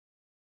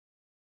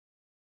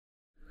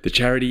The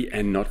charity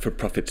and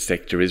not-for-profit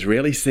sector is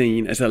rarely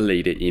seen as a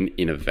leader in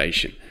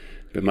innovation,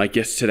 but my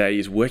guest today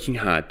is working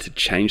hard to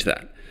change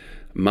that.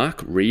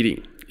 Mark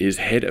Reading is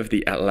head of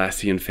the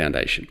Atlassian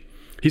Foundation.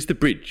 He's the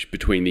bridge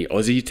between the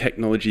Aussie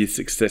technology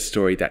success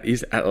story that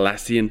is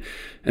Atlassian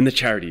and the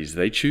charities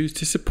they choose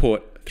to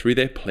support through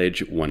their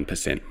Pledge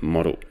 1%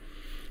 model.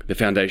 The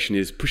foundation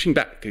is pushing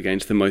back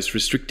against the most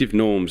restrictive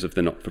norms of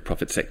the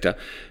not-for-profit sector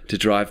to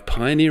drive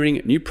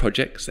pioneering new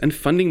projects and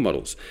funding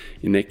models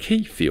in their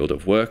key field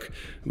of work,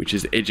 which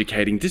is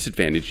educating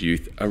disadvantaged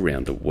youth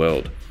around the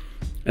world.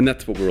 And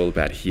that's what we're all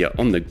about here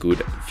on the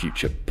Good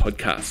Future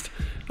podcast.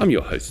 I'm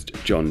your host,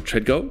 John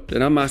Treadgold,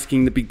 and I'm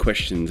asking the big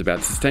questions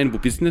about sustainable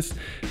business,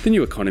 the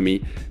new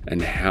economy,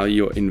 and how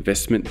your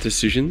investment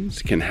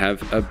decisions can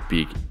have a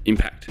big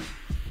impact.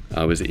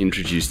 I was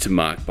introduced to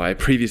Mark by a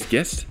previous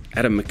guest,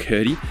 Adam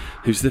McCurdy,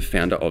 who's the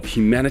founder of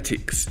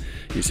Humanitix.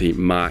 You see,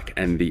 Mark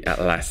and the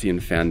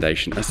Atlassian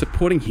Foundation are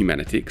supporting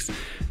Humanitix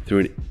through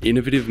an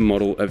innovative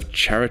model of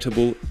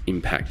charitable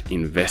impact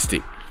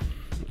investing.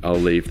 I'll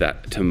leave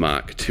that to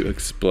Mark to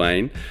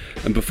explain.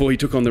 And before he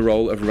took on the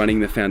role of running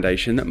the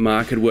foundation,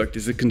 Mark had worked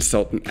as a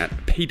consultant at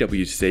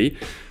PwC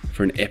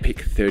for an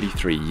epic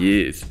 33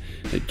 years.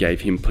 It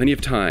gave him plenty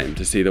of time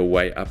to see the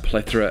way a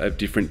plethora of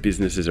different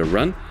businesses are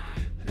run,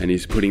 and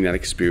he's putting that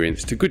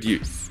experience to good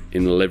use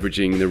in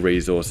leveraging the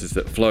resources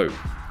that flow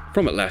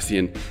from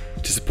Atlassian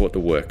to support the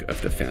work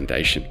of the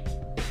foundation.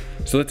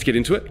 So let's get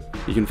into it.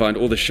 You can find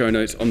all the show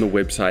notes on the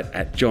website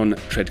at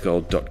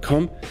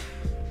johntreadgold.com.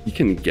 You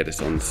can get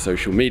us on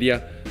social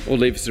media or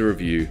leave us a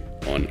review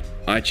on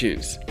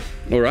iTunes.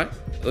 All right,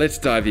 let's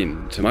dive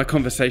into my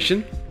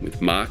conversation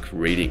with Mark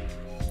Reading.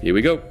 Here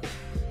we go.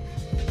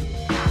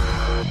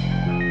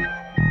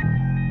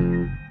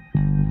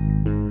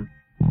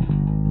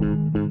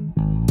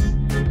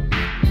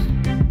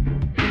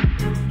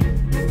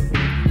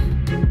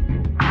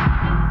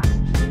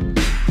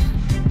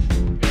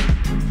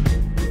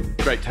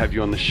 Great to have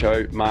you on the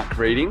show, Mark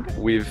Reading.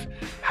 We've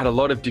had a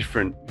lot of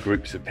different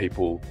groups of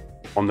people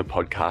on the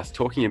podcast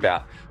talking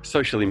about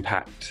social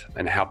impact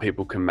and how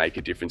people can make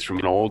a difference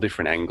from all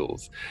different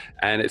angles.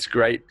 And it's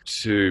great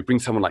to bring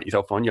someone like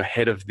yourself on. You're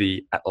head of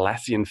the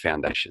Atlassian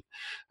Foundation.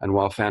 And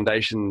while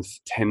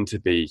foundations tend to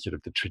be sort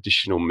of the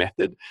traditional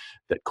method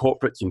that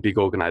corporates and big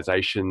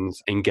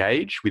organizations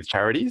engage with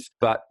charities,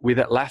 but with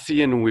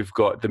Atlassian, we've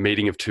got the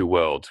meeting of two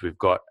worlds. We've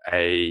got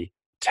a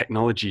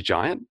technology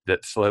giant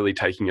that's slowly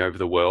taking over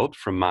the world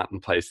from Martin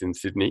Place in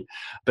Sydney,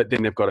 but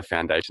then they've got a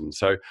foundation.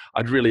 So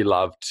I'd really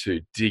love to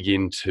dig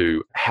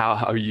into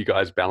how you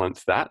guys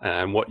balance that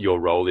and what your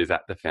role is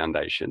at the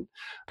foundation.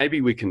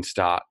 Maybe we can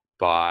start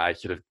by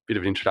sort of a bit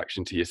of an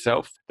introduction to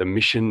yourself, the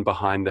mission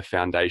behind the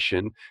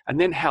foundation, and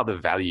then how the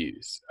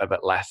values of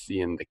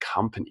Atlassian, the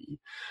company,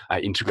 are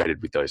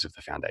integrated with those of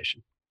the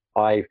foundation.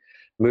 I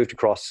moved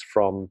across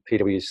from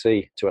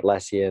PwC to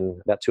Atlassian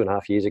about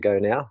 2.5 years ago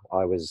now.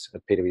 I was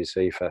at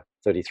PwC for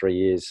 33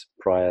 years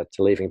prior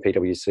to leaving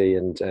PwC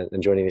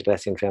and joining the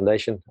Atlassian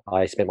Foundation.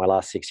 I spent my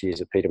last 6 years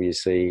at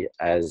PwC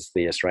as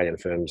the Australian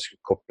firm's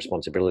corporate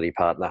responsibility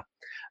partner,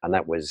 and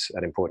that was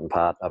an important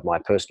part of my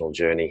personal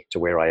journey to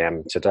where I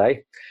am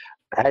today.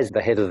 As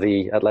the head of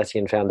the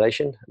Atlassian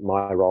Foundation,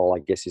 my role, I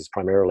guess, is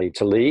primarily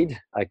to lead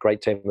a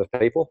great team of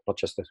people, not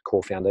just the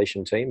core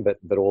foundation team,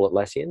 but all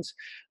Atlassians,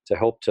 to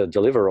help to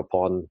deliver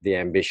upon the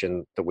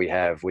ambition that we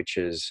have, which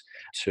is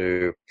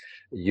to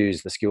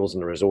use the skills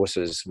and the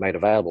resources made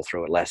available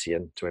through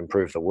Atlassian to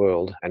improve the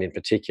world, and in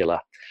particular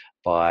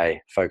by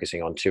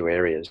focusing on two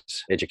areas: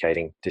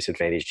 educating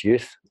disadvantaged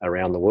youth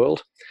around the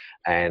world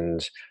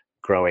and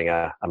growing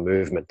a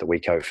movement that we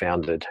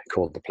co-founded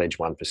called the Pledge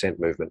 1%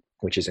 movement,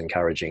 which is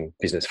encouraging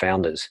business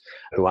founders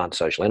who aren't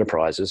social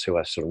enterprises, who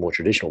are sort of more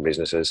traditional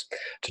businesses,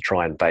 to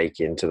try and bake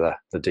into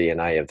the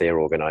DNA of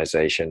their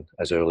organisation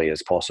as early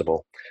as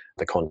possible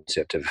the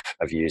concept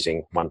of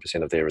using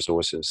 1% of their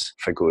resources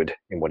for good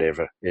in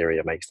whatever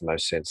area makes the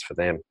most sense for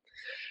them.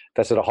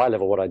 That's at a high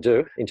level what I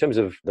do. In terms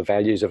of the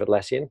values of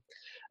Atlassian,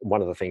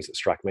 one of the things that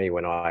struck me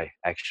when I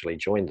actually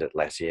joined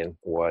Atlassian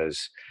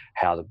was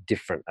how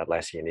different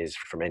Atlassian is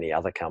from any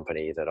other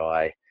company that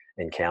I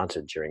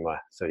encountered during my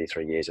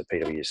 33 years at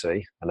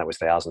PwC, and that was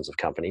thousands of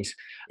companies,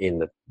 in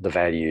that the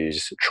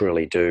values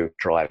truly do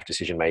drive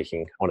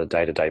decision-making on a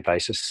day-to-day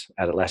basis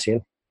at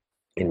Atlassian.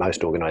 In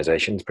most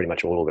organisations, pretty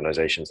much all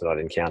organisations that I'd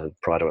encountered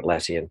prior to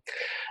Atlassian,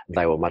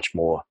 they were much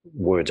more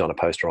words on a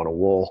poster on a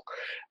wall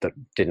that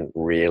didn't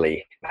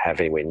really have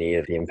anywhere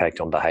near the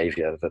impact on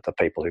behaviour that the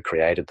people who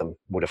created them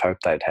would have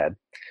hoped they'd had.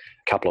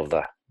 A couple of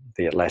the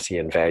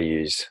Atlassian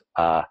values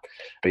are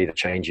be the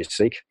change you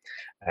seek.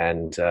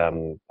 And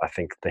I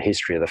think the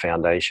history of the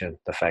foundation,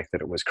 the fact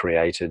that it was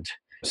created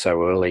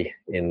so early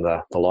in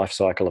the life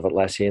cycle of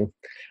Atlassian,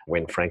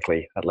 when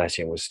frankly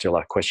Atlassian was still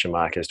a question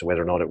mark as to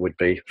whether or not it would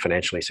be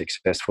financially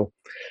successful,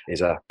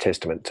 is a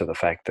testament to the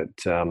fact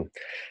that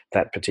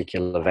that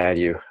particular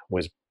value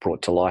was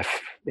brought to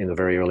life in the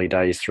very early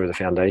days through the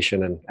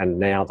foundation, and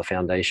now the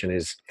foundation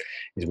is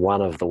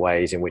one of the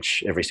ways in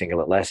which every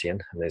single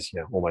Atlassian, and there's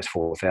almost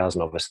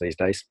 4,000 of us these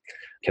days,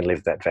 can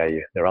live that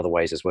value. There are other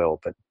ways as well,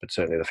 but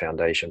certainly the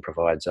foundation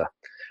provides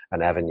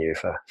an avenue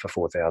for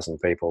 4,000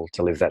 people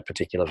to live that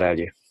particular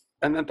value.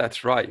 And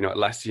that's right.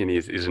 Atlassian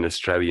is an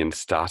Australian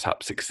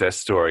startup success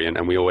story.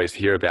 And we always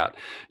hear about,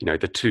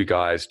 the two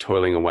guys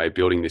toiling away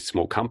building this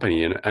small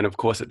company. And of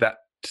course, at that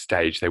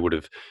stage, they would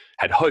have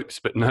had hopes,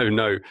 but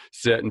no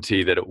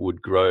certainty that it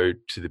would grow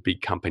to the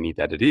big company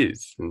that it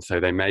is. And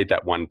so they made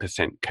that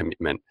 1%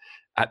 commitment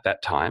at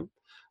that time.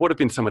 What have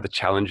been some of the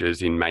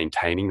challenges in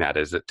maintaining that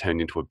as it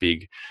turned into a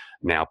big,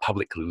 now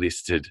publicly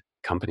listed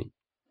company?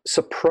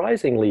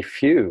 Surprisingly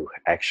few,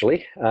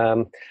 actually.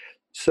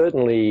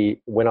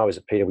 Certainly when I was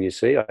at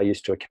PwC, I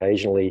used to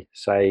occasionally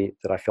say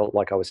that I felt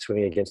like I was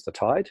swimming against the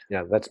tide.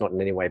 That's not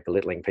in any way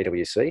belittling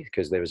PwC,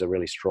 because there was a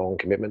really strong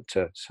commitment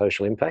to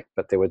social impact,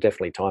 but there were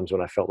definitely times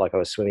when I felt like I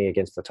was swimming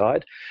against the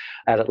tide.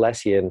 At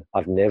Atlassian,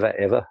 I've never,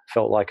 ever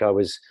felt like I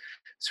was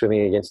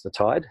swimming against the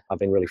tide. I've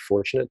been really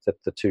fortunate that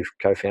the two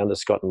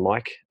co-founders, Scott and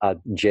Mike, are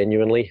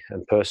genuinely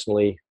and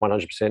personally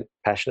 100%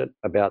 passionate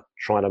about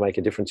trying to make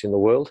a difference in the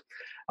world.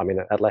 I mean,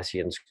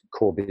 Atlassian's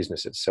core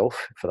business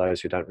itself, for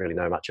those who don't really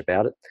know much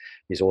about it,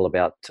 is all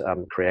about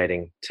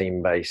creating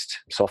team-based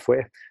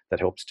software that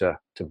helps to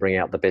bring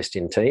out the best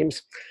in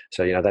teams.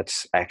 So,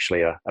 that's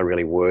actually a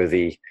really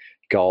worthy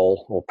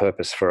goal or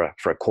purpose for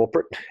a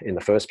corporate in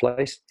the first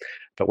place.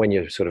 But when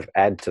you sort of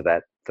add to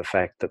that the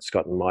fact that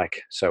Scott and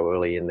Mike so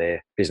early in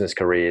their business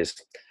careers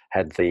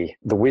had the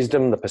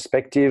wisdom, the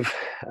perspective,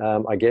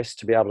 I guess,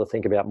 to be able to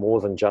think about more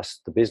than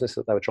just the business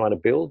that they were trying to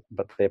build,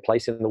 but their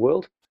place in the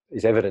world,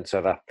 is evidence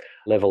of a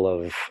level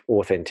of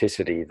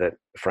authenticity that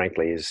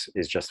frankly is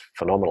just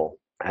phenomenal.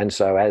 And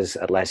so as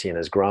Atlassian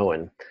has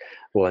grown,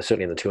 well,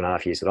 certainly in the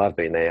 2.5 years that I've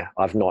been there,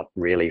 I've not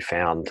really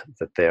found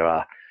that there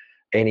are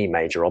any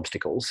major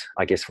obstacles.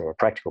 I guess from a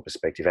practical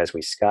perspective, as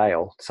we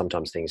scale,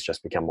 sometimes things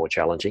just become more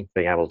challenging.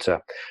 Being able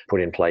to put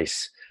in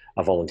place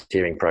a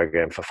volunteering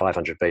program for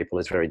 500 people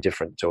is very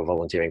different to a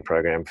volunteering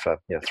program for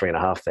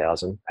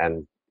 3,500,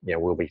 and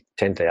we'll be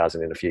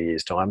 10,000 in a few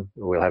years' time.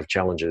 We'll have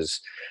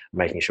challenges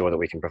making sure that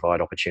we can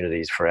provide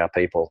opportunities for our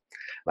people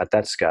at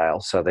that scale.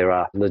 So there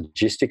are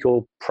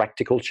logistical,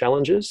 practical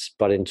challenges,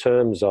 but in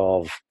terms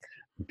of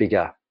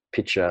bigger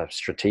picture,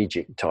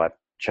 strategic type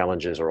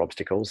challenges or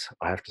obstacles,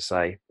 I have to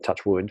say,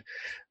 touch wood,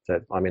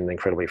 that I'm in an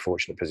incredibly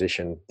fortunate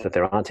position that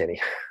there aren't any.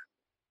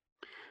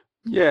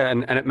 Yeah,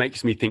 and it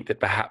makes me think that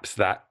perhaps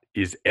that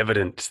is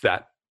evidence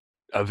that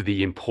of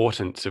the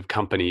importance of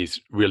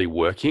companies really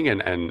working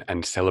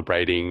and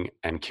celebrating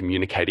and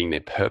communicating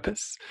their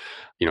purpose.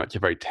 It's a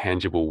very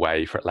tangible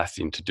way for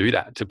Atlassian to do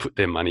that, to put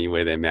their money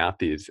where their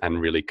mouth is and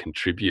really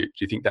contribute.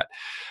 Do you think that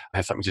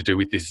has something to do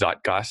with this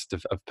zeitgeist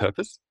of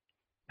purpose?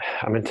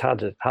 I mean, it's hard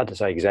to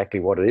say exactly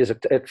what it is.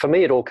 For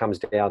me, it all comes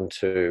down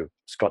to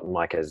Scott and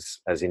Mike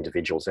as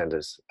individuals and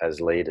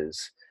as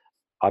leaders.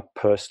 I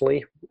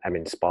personally am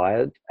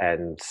inspired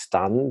and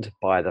stunned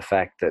by the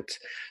fact that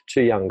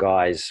two young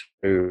guys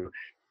who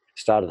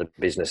started a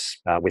business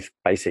with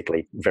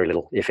basically very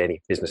little, if any,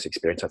 business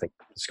experience. I think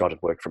Scott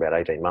had worked for about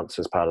 18 months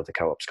as part of the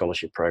co-op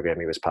scholarship program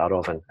he was part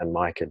of, and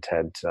Mike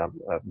had a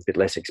bit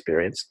less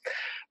experience.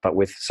 But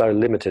with so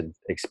limited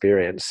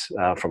experience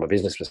from a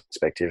business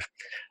perspective,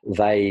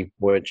 they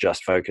weren't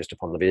just focused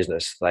upon the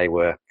business. They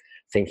were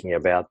thinking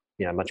about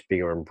much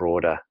bigger and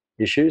broader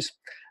issues.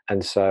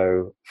 And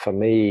so for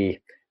me,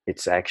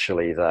 it's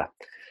actually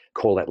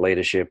call that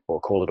leadership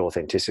or call it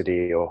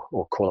authenticity or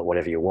call it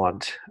whatever you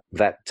want.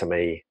 That to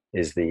me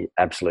is the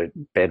absolute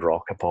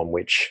bedrock upon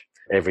which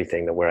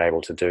everything that we're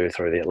able to do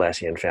through the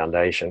Atlassian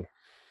Foundation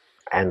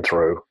and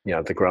through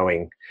the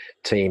growing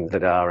team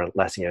that are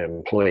Atlassian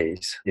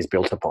employees is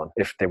built upon.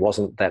 If there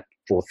wasn't that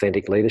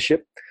authentic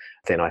leadership,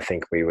 then I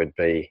think we would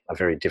be a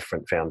very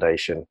different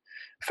foundation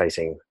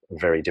facing a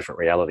very different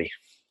reality.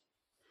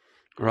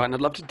 Right, and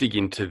I'd love to dig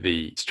into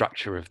the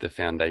structure of the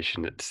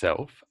foundation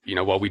itself.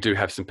 While we do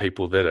have some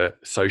people that are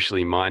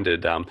socially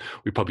minded,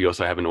 we probably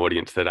also have an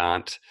audience that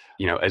aren't,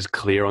 as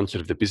clear on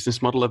sort of the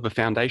business model of a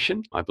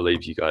foundation. I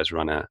believe you guys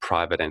run a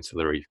private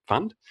ancillary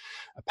fund,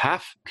 a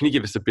PAF. Can you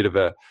give us a bit of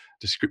a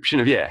description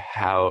of,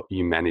 how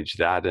you manage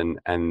that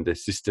and the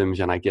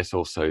systems, and I guess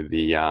also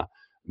the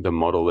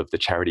model of the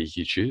charity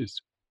you choose?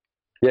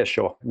 Yeah,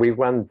 sure. We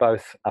run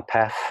both a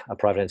PAF, a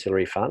private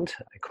ancillary fund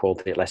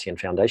called the Atlassian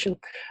Foundation,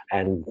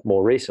 and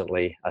more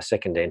recently, a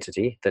second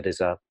entity that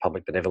is a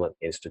public benevolent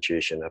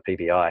institution, a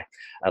PBI,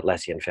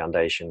 Atlassian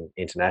Foundation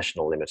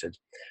International Limited.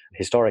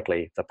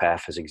 Historically, the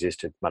PAF has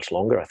existed much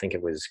longer. I think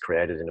it was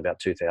created in about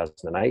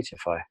 2008,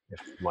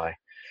 if my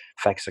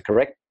facts are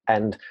correct.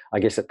 And I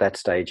guess at that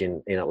stage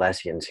in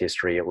Atlassian's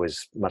history, it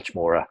was much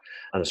more an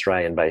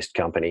Australian-based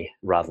company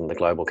rather than the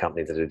global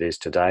company that it is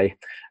today.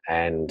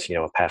 And,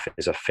 a PAF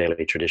is a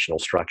fairly traditional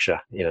structure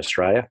in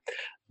Australia.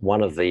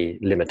 One of the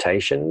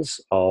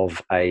limitations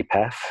of a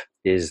PAF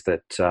is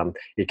that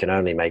you can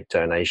only make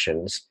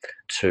donations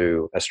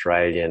to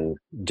Australian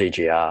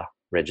DGR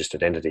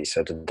registered entities,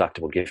 so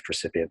deductible gift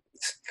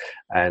recipients.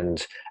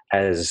 And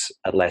as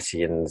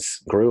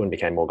Atlassian's grew and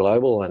became more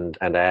global, and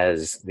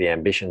as the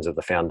ambitions of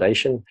the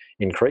foundation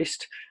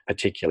increased,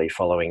 particularly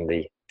following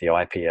the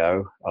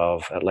IPO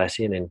of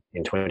Atlassian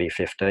in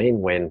 2015,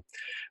 when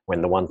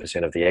the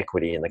 1% of the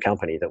equity in the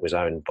company that was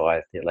owned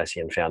by the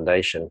Atlassian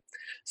Foundation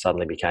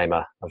suddenly became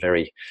a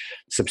very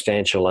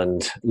substantial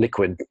and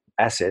liquid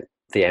asset,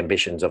 the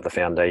ambitions of the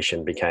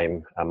foundation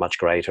became much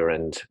greater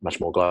and much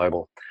more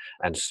global.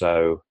 And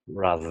so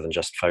rather than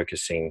just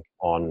focusing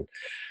on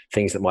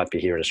things that might be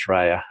here in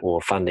Australia or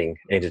funding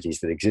entities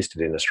that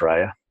existed in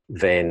Australia,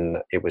 then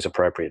it was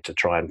appropriate to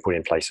try and put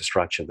in place a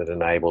structure that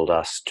enabled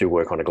us to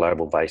work on a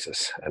global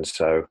basis. And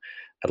so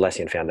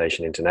Atlassian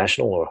Foundation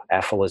International, or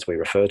AFL as we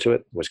refer to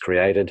it, was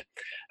created,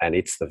 and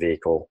it's the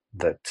vehicle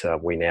that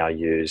we now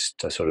use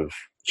to sort of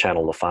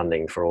channel the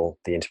funding for all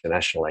the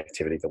international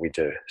activity that we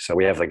do. So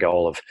we have the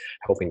goal of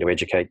helping to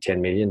educate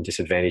 10 million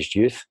disadvantaged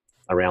youth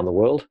around the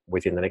world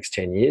within the next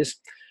 10 years,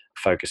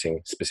 focusing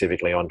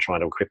specifically on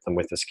trying to equip them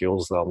with the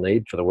skills they'll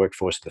need for the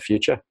workforce of the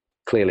future.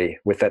 Clearly,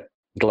 with that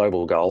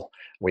global goal,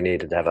 we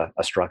needed to have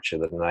a structure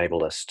that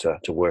enabled us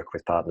to work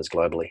with partners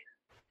globally.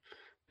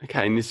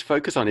 Okay, and this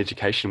focus on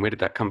education, where did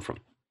that come from?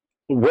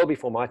 Well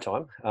before my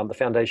time, the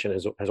foundation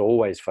has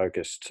always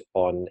focused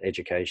on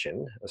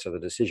education. So the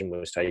decision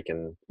was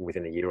taken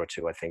within a year or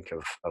two, I think,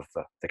 of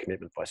the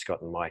commitment by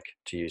Scott and Mike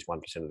to use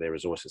 1% of their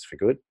resources for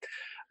good.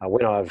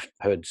 When I've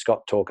heard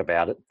Scott talk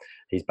about it,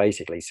 he's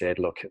basically said,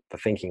 look, the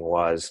thinking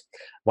was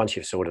once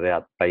you've sorted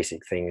out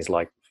basic things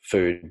like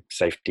food,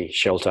 safety,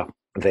 shelter,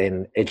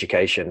 then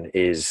education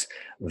is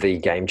the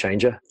game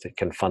changer that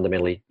can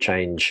fundamentally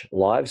change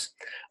lives,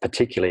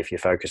 particularly if you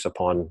focus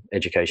upon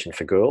education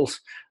for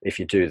girls. If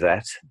you do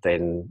that,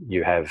 then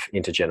you have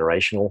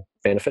intergenerational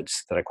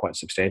benefits that are quite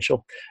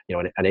substantial.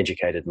 An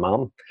educated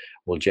mum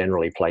will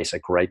generally place a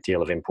great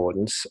deal of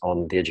importance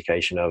on the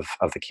education of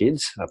the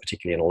kids,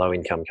 particularly in a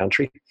low-income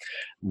country,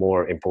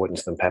 more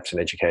importance than perhaps an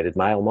educated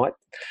male might.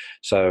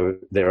 So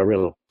there are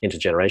real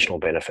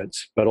intergenerational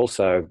benefits, but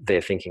also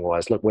their thinking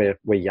was, look, we're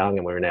young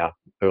and we're in our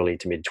early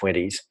to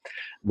mid-20s.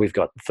 We've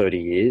got 30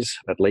 years,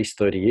 at least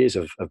 30 years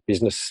of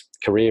business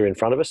career in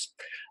front of us.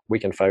 We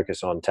can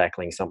focus on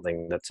tackling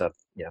something that's a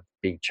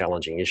big,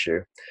 challenging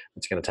issue.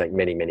 It's going to take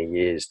many, many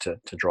years to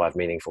drive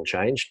meaningful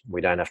change.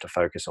 We don't have to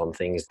focus on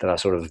things that are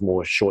sort of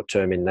more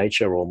short-term in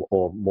nature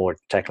or more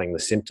tackling the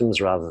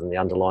symptoms rather than the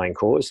underlying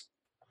cause.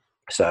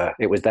 So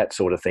it was that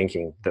sort of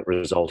thinking that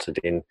resulted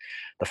in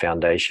the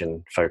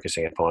foundation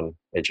focusing upon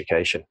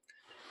education.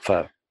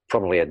 For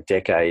probably a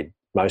decade,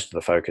 most of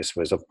the focus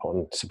was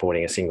upon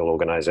supporting a single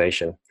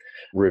organisation,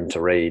 Room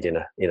to Read,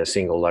 in a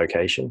single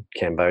location,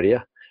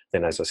 Cambodia.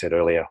 Then, as I said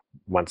earlier,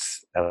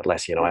 once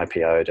Atlassian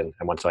IPO'd and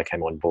once I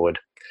came on board,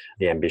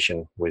 the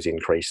ambition was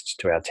increased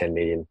to our 10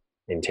 million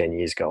in 10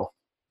 years goal.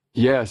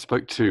 Yeah, I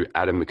spoke to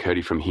Adam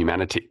McCurdy from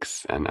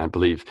Humanitix, and I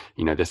believe,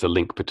 there's a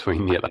link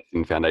between the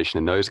Atlassian Foundation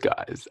and those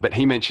guys. But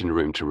he mentioned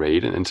Room to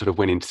Read and sort of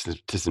went into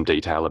some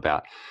detail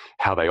about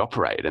how they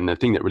operate. And the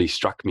thing that really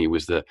struck me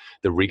was the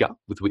rigor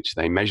with which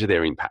they measure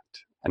their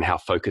impact and how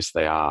focused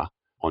they are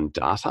on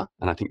data.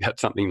 And I think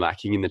that's something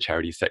lacking in the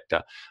charity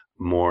sector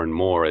more and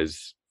more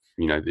as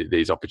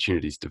these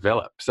opportunities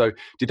develop. So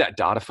did that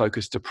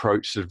data-focused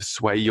approach sort of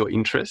sway your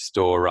interest,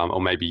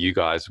 or maybe you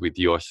guys with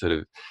your sort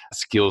of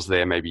skills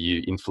there, maybe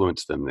you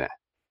influenced them there?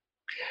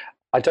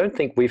 I don't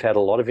think we've had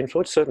a lot of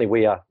influence. Certainly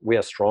we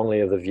are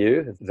strongly of the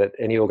view that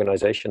any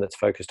organisation that's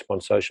focused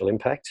upon social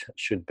impact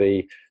should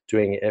be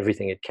doing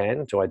everything it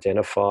can to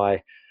identify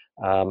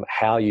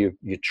how you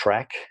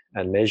track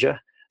and measure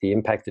the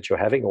impact that you're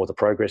having or the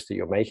progress that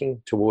you're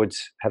making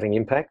towards having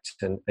impact,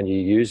 and you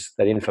use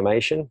that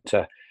information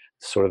to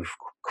sort of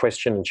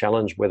question and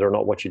challenge whether or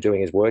not what you're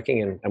doing is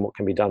working and what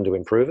can be done to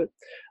improve it.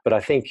 But I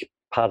think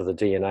part of the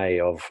DNA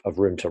of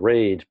Room to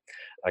Read,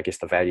 I guess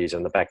the values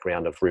and the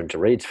background of Room to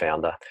Read's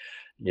founder,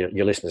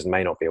 your listeners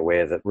may not be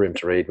aware that Room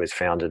to Read was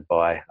founded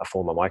by a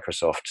former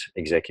Microsoft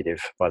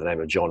executive by the name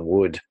of John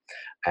Wood,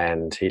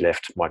 and he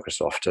left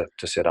Microsoft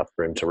to set up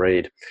Room to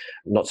Read.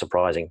 Not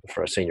surprising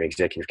for a senior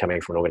executive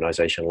coming from an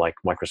organization like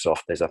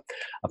Microsoft. There's a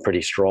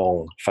pretty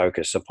strong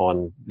focus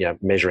upon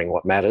measuring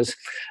what matters,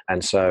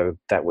 and so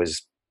that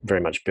was very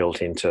much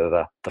built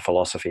into the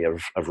philosophy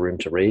of Room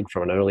to Read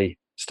from an early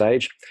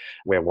stage.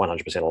 We're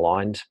 100%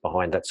 aligned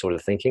behind that sort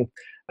of thinking.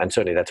 And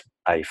certainly that's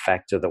a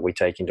factor that we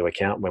take into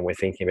account when we're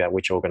thinking about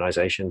which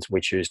organisations we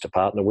choose to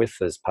partner with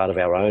as part of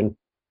our own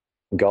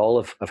goal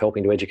of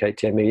helping to educate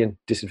 10 million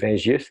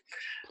disadvantaged youth.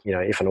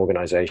 If an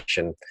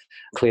organisation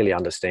clearly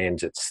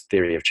understands its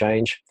theory of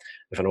change,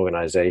 if an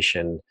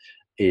organisation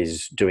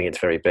is doing its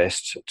very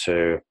best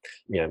to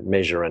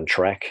measure and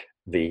track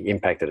the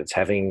impact that it's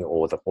having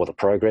or the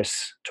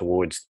progress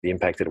towards the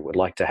impact that it would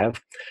like to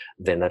have,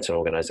 then that's an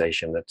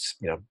organization that's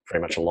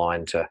very much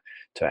aligned to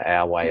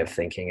our way of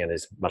thinking and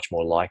is much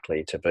more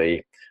likely to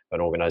be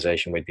an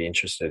organization we'd be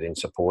interested in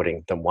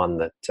supporting than one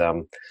that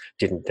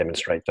didn't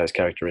demonstrate those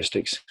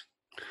characteristics.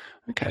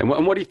 Okay, and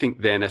what do you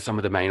think then are some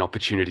of the main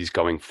opportunities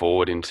going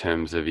forward in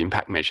terms of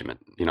impact measurement?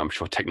 I'm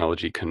sure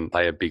technology can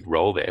play a big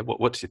role there.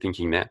 What's your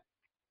thinking there?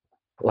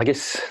 Well, I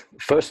guess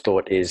first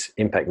thought is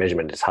impact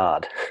measurement is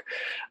hard.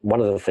 One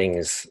of the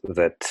things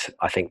that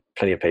I think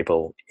plenty of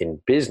people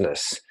in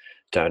business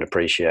don't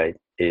appreciate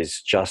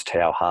is just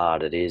how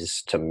hard it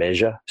is to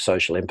measure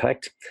social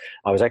impact.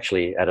 I was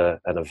actually at an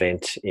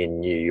event in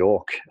New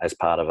York as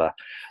part of a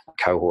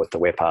cohort that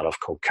we're part of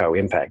called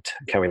Co-Impact.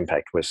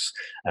 Co-Impact was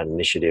an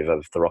initiative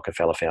of the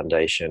Rockefeller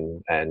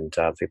Foundation and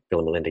the Bill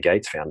and Melinda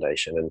Gates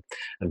Foundation.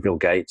 And Bill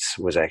Gates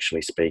was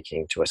actually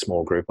speaking to a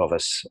small group of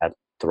us at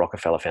the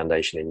Rockefeller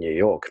Foundation in New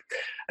York.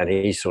 And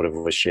he sort of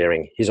was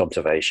sharing his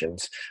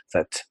observations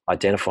that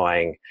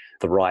identifying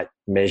the right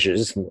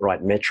measures,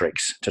 right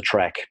metrics to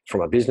track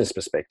from a business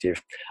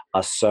perspective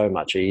are so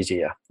much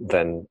easier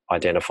than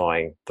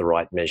identifying the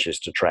right measures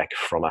to track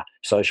from a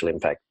social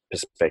impact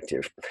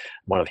perspective.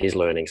 One of his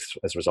learnings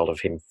as a result of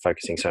him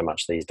focusing so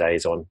much these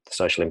days on the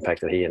social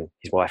impact that he and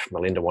his wife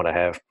Melinda want to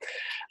have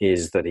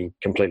is that he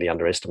completely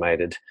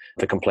underestimated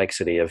the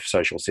complexity of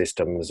social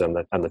systems and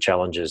the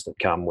challenges that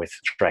come with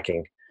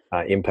tracking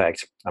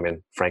impact. I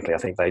mean, frankly, I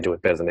think they do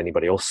it better than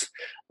anybody else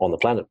on the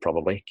planet,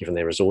 probably, given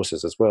their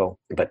resources as well.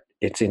 But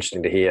it's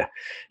interesting to hear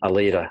a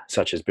leader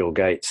such as Bill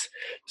Gates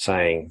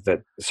saying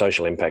that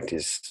social impact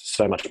is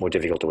so much more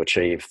difficult to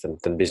achieve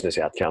than business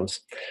outcomes.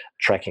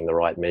 Tracking the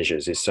right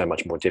measures is so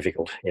much more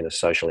difficult in a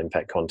social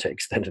impact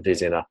context than it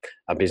is in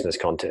a business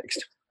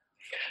context.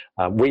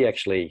 We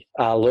actually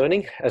are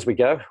learning as we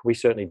go. We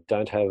certainly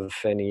don't have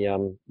any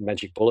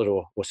magic bullet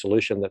or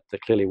solution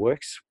that clearly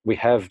works. We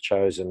have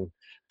chosen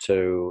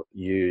to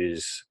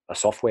use a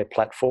software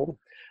platform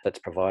that's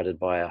provided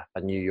by a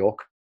New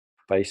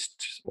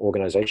York-based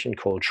organization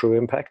called True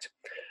Impact.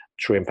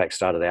 True Impact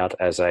started out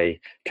as a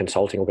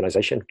consulting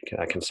organization,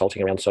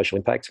 consulting around social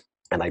impact,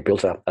 and they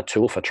built a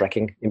tool for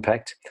tracking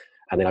impact.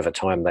 And then over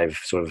time, they've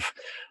sort of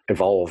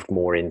evolved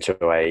more into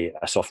a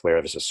software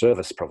as a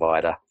service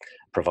provider,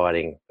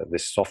 providing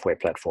this software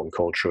platform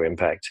called True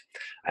Impact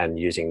and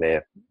using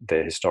their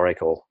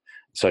historical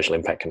social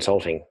impact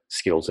consulting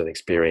skills and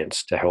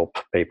experience to help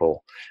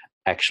people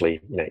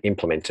actually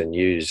implement and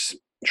use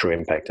True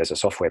Impact as a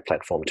software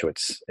platform to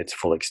its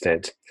full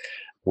extent.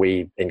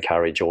 We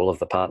encourage all of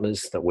the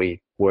partners that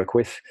we work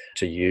with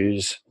to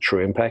use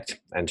True Impact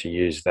and to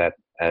use that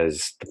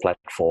as the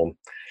platform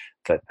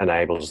that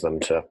enables them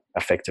to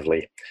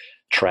effectively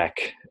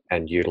track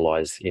and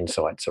utilize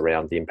insights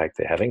around the impact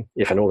they're having.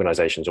 If an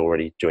organization's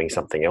already doing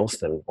something else,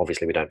 then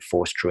obviously we don't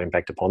force True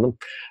Impact upon them.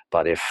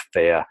 But if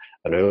they're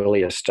an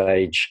earlier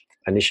stage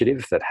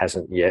initiative that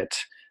hasn't yet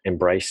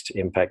embraced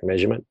impact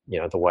measurement,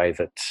 the way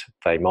that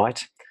they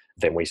might,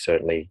 then we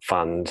certainly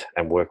fund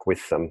and work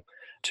with them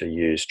to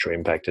use True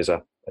Impact as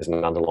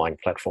an underlying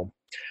platform.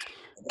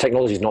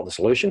 Technology is not the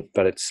solution,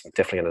 but it's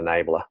definitely an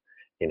enabler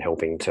in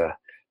helping to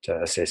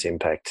assess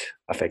impact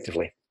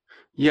effectively.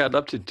 Yeah, I'd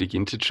love to dig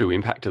into True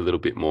Impact a little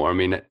bit more. I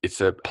mean, it's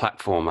a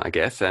platform, I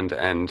guess,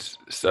 and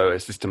so a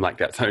system like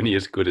that's only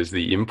as good as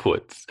the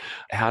inputs.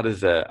 How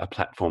does a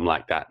platform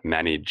like that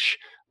manage,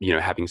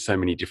 having so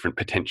many different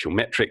potential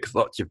metrics,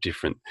 lots of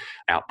different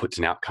outputs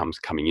and outcomes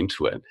coming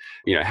into it?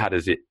 How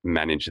does it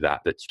manage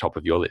that? That's top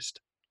of your list.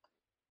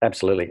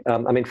 Absolutely.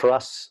 I mean, for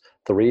us,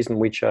 the reason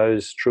we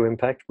chose True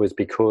Impact was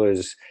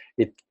because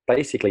it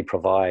basically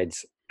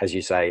provides, as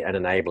you say, an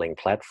enabling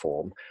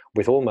platform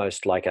with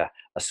almost like a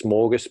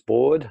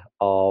smorgasbord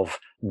of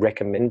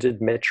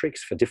recommended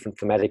metrics for different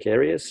thematic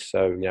areas.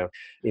 So,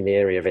 in the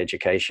area of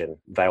education,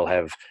 they'll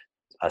have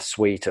a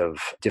suite of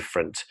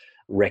different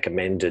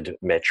recommended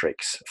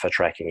metrics for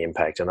tracking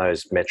impact. And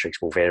those metrics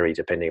will vary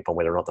depending upon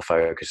whether or not the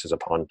focus is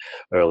upon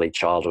early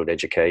childhood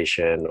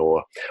education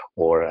or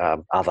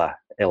other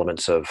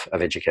elements of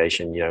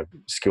education,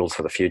 skills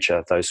for the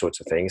future, those sorts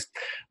of things.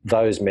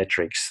 Those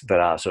metrics that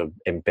are sort of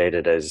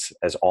embedded as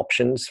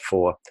options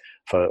for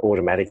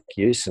automatic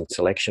use and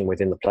selection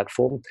within the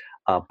platform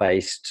are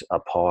based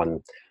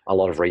upon a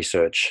lot of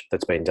research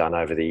that's been done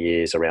over the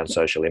years around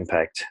social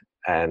impact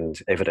and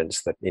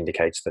evidence that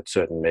indicates that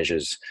certain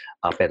measures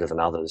are better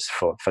than others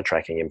for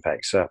tracking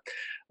impact. So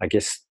I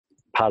guess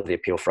part of the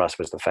appeal for us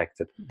was the fact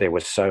that there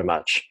was so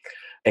much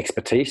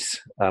expertise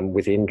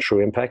within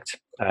True Impact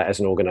as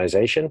an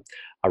organization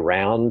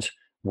around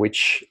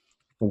which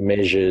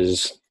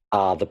measures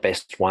are the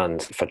best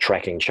ones for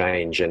tracking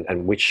change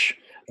and which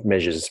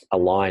measures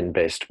align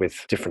best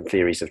with different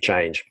theories of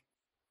change,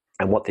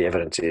 and what the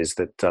evidence is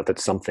that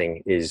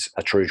something is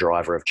a true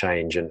driver of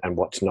change and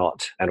what's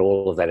not. And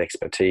all of that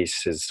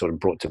expertise is sort of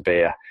brought to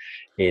bear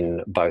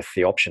in both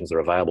the options that are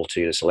available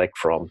to you to select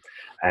from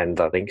and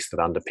the links that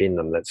underpin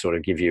them that sort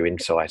of give you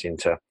insight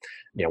into,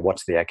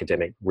 what's the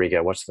academic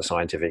rigor, what's the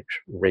scientific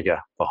rigor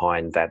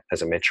behind that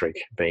as a metric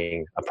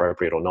being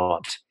appropriate or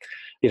not.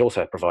 It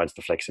also provides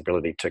the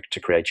flexibility to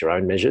create your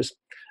own measures,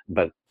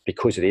 but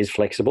because it is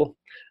flexible,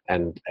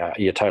 and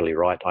you're totally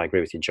right, I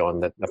agree with you, John,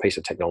 that a piece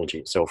of technology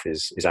itself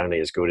is only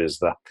as good as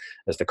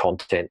the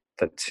content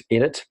that's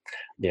in it.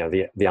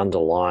 The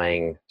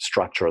underlying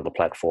structure of the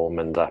platform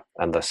and the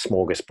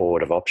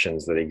smorgasbord of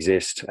options that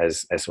exist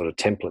as sort of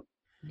template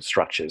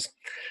structures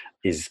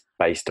is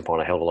based upon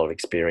a hell of a lot of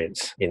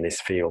experience in this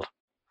field.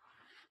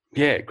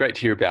 Yeah, great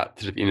to hear about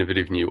sort of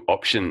innovative new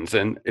options.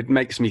 And it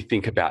makes me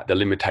think about the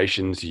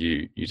limitations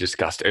you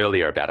discussed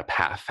earlier about a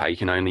PAF, how you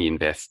can only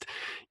invest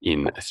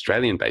in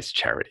Australian-based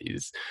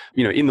charities.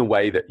 In the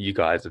way that you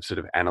guys have sort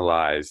of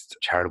analysed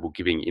charitable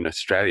giving in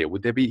Australia,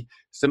 would there be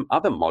some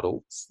other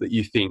models that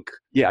you think,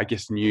 I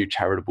guess new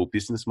charitable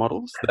business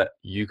models that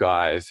you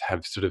guys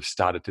have sort of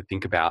started to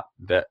think about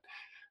that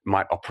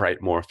might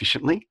operate more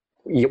efficiently?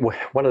 Yeah,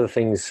 one of the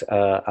things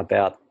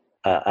about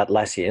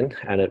Atlassian,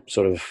 and it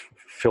sort of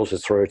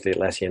filters through to the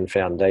Atlassian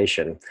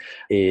Foundation,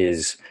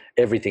 is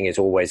everything is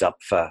always up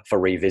for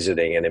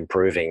revisiting and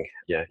improving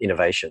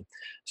innovation.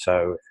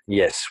 So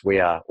yes, we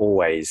are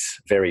always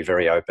very,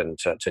 very open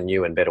to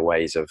new and better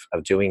ways of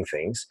doing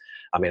things.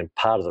 I mean,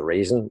 part of the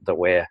reason that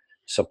we're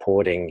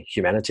supporting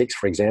Humanitix,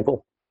 for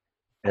example,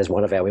 as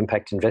one of our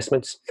impact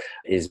investments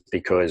is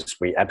because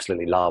we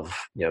absolutely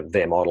love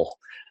their model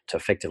to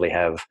effectively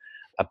have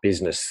a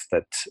business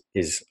that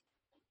is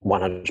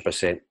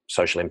 100%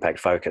 social impact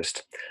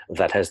focused,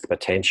 that has the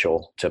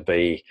potential to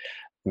be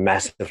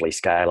massively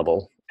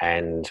scalable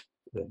and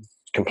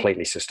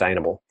completely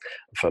sustainable.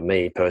 For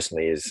me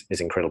personally is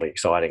incredibly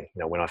exciting.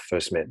 When I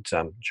first met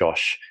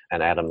Josh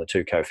and Adam, the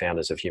two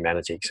co-founders of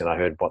Humanitix, and I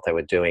heard what they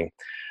were doing,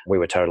 we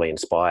were totally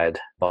inspired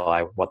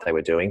by what they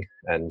were doing,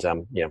 and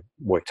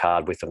worked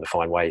hard with them to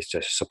find ways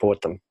to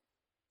support them.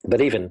 But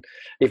even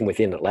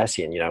within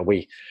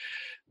Atlassian,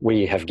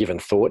 we have given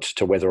thought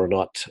to whether or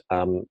not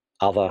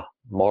other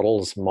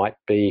models might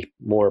be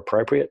more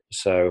appropriate.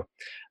 So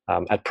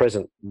at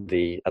present,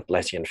 the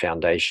Atlassian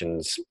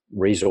Foundation's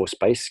resource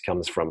base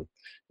comes from,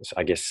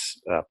 I guess,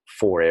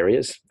 4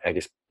 areas. I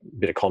guess a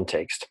bit of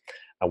context.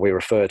 We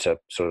refer to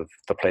sort of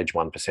the Pledge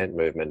 1%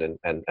 movement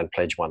and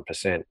Pledge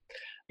 1%.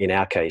 In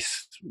our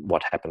case,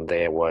 what happened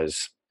there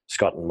was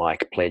Scott and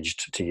Mike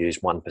pledged to use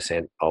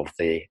 1% of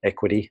the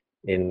equity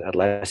in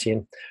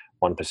Atlassian,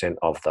 1%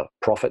 of the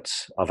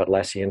profits of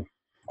Atlassian,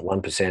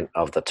 1%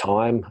 of the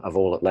time of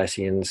all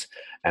Atlassians,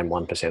 and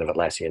 1% of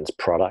Atlassian's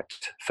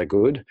product for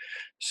good.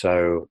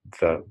 So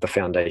the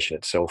foundation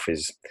itself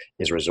is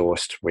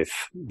resourced with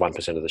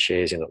 1% of the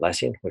shares in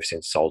Atlassian. We've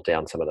since sold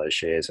down some of those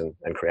shares and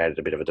created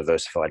a bit of a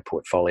diversified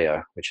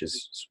portfolio, which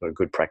is sort of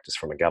good practice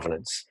from a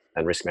governance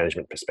and risk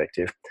management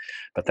perspective.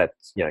 But that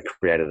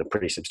created a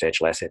pretty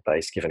substantial asset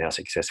base given how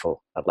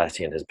successful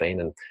Atlassian has been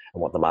and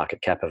what the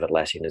market cap of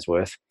Atlassian is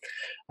worth.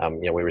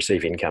 We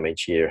receive income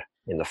each year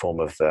in the form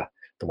of the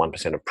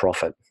 1% of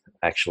profit.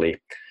 Actually,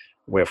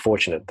 we're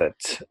fortunate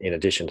that in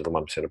addition to the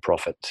 1% of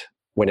profit,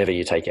 whenever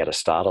you take out a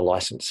starter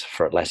license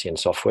for Atlassian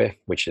software,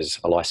 which is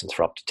a license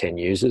for up to 10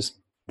 users,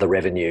 the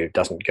revenue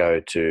doesn't go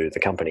to the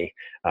company.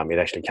 It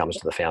actually comes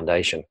to the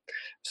foundation.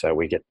 So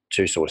we get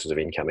 2 sources of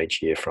income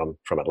each year from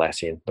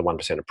Atlassian, the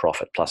 1% of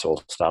profit plus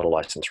all starter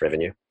license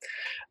revenue.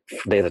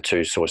 They're the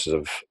 2 sources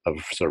of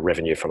sort of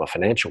revenue from a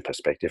financial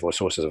perspective, or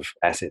sources of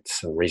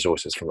assets and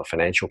resources from a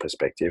financial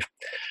perspective.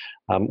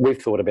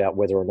 We've thought about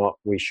whether or not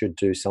we should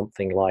do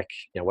something like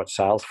what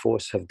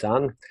Salesforce have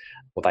done.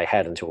 Well, they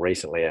had until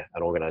recently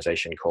an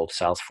organization called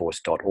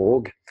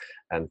Salesforce.org.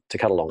 And to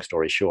cut a long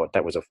story short,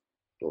 that was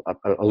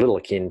a little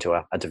akin to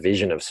a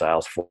division of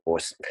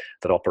Salesforce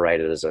that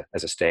operated as a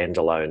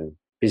standalone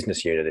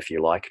business unit, if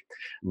you like,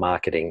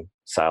 marketing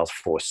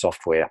Salesforce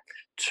software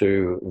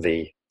to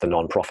the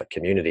non-profit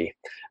community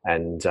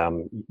and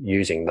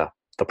using the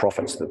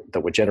profits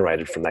that were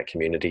generated from that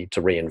community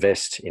to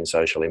reinvest in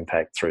social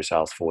impact through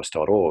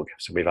Salesforce.org.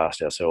 So we've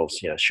asked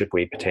ourselves, should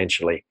we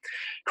potentially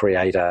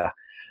create a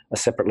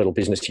separate little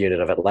business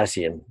unit of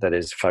Atlassian that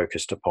is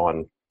focused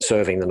upon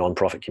serving the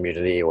non-profit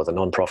community or the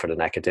non-profit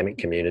and academic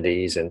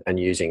communities and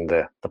using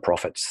the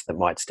profits that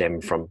might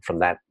stem from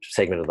that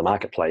segment of the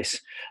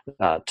marketplace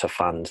to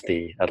fund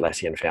the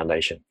Atlassian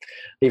Foundation.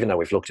 Even though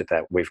we've looked at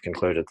that, we've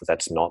concluded that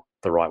that's not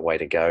the right way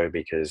to go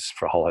because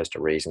for a whole host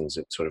of reasons,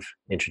 it sort of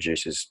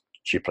introduces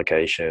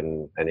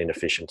duplication and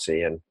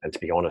inefficiency. And to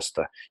be honest,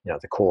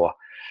 the core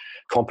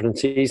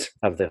competencies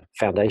of the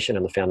foundation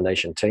and the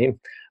foundation team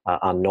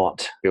are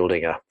not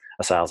building a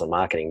sales and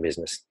marketing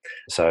business.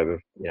 So,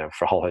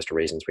 for a whole host of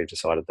reasons, we've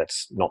decided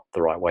that's not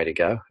the right way to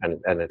go.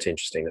 And it's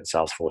interesting that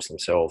Salesforce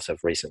themselves have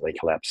recently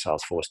collapsed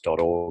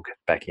Salesforce.org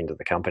back into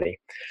the company.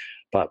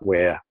 But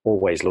we're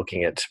always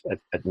looking at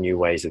new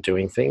ways of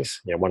doing things.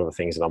 One of the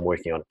things that I'm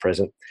working on at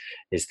present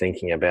is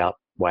thinking about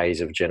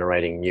ways of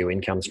generating new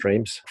income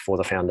streams for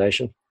the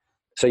foundation.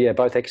 So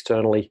both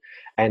externally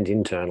and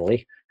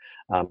internally,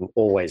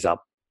 always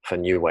up for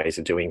new ways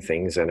of doing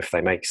things. And if they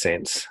make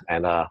sense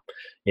and are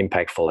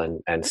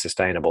impactful and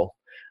sustainable,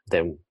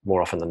 then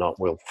more often than not,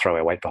 we'll throw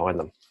our weight behind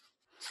them.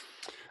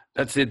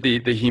 That's it. The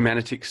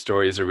Humanitix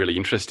story is a really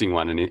interesting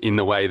one, and in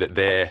the way that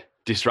they're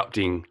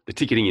disrupting the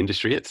ticketing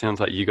industry. It sounds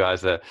like you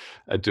guys are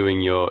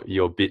doing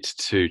your bit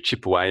to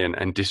chip away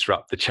and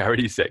disrupt the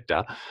charity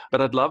sector.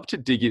 But I'd love to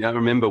dig in. I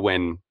remember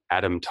when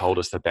Adam told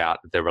us about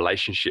the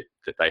relationship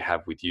that they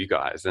have with you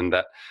guys, and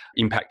that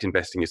impact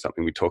investing is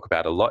something we talk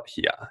about a lot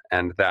here,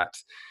 and that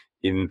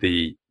in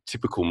the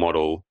typical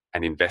model,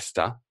 an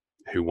investor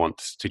who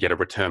wants to get a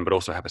return but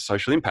also have a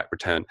social impact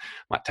return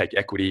might take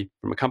equity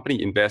from a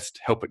company, invest,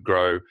 help it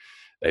grow.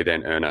 They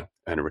then earn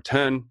a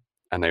return,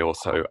 and they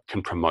also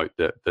can promote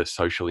the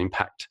social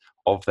impact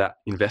of that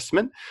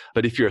investment.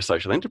 But if you're a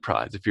social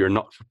enterprise, if you're a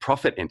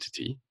not-for-profit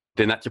entity,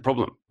 then that's your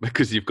problem,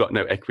 because you've got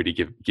no equity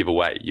give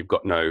away. You've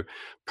got no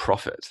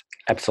profit.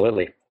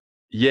 Absolutely.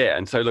 Yeah.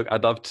 And so, look,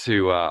 I'd love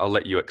to, I'll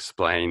let you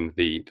explain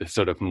the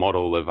sort of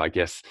model of, I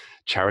guess,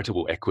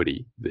 charitable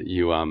equity that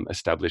you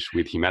established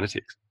with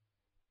Humanitix.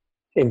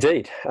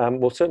 Indeed.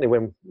 Well, certainly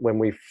when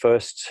we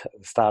first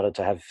started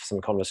to have some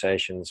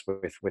conversations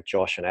with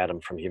Josh and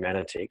Adam from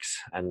Humanitix,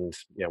 and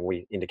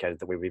we indicated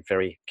that we would be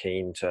very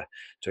keen to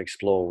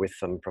explore with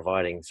them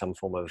providing some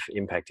form of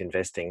impact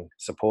investing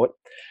support,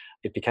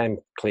 it became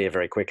clear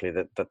very quickly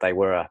that they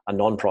were a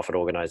non-profit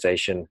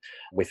organisation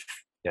with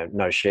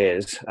no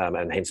shares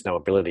and hence no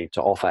ability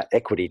to offer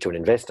equity to an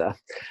investor.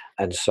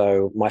 And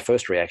so my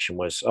first reaction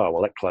was, oh,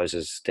 well, that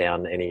closes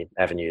down any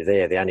avenue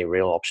there. The only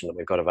real option that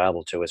we've got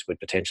available to us would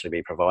potentially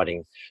be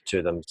providing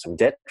to them some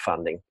debt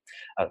funding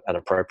at an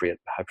appropriate,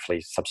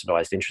 hopefully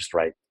subsidised interest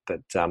rate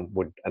that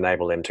would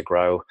enable them to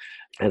grow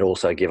and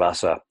also give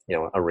us a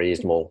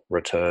reasonable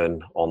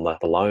return on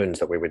the loans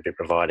that we would be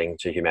providing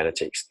to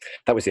Humanitix.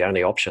 That was the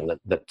only option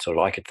that sort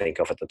of I could think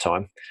of at the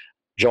time.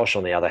 Josh,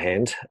 on the other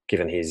hand,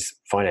 given his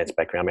finance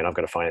background, I mean, I've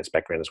got a finance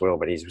background as well,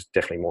 but he was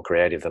definitely more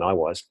creative than I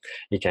was.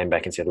 He came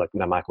back and said, look,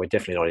 no, Mark, we're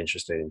definitely not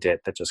interested in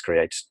debt. That just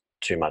creates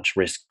too much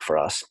risk for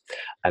us.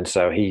 And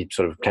so he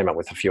sort of came up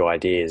with a few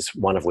ideas,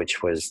 one of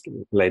which was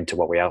led to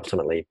what we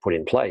ultimately put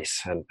in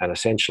place. And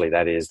essentially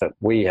that is that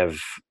we have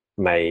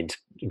made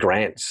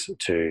grants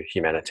to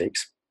Humanitix.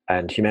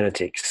 And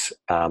Humanitix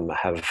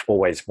have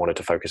always wanted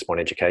to focus on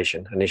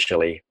education.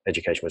 Initially,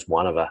 education was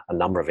one of a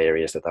number of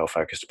areas that they were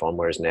focused upon,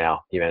 whereas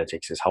now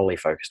Humanitix is wholly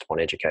focused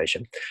upon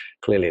education.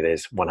 Clearly,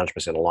 there's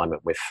 100%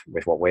 alignment with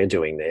what we're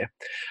doing there.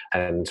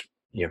 And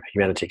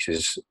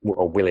Humanitix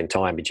will in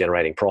time be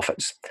generating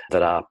profits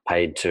that are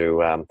paid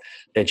to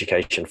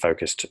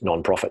education-focused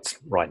non-profits.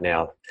 Right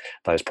now,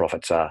 those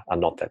profits are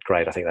not that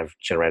great. I think they've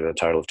generated a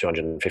total of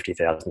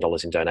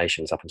 $250,000 in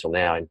donations up until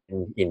now.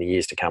 In the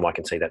years to come, I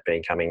can see that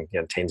being coming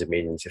tens of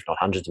millions, if not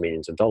hundreds of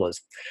millions of dollars.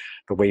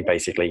 But we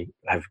basically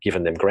have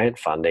given them grant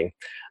funding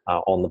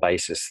on the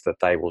basis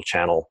that they will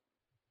channel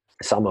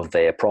some of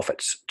their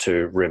profits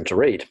to Room to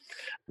Read,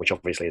 which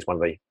obviously is one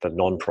of the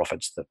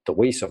non-profits that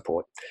we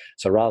support.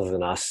 So rather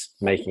than us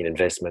making an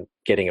investment,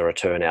 getting a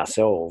return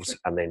ourselves,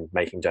 and then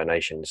making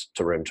donations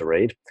to Room to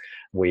Read,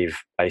 we've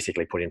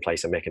basically put in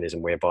place a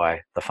mechanism whereby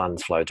the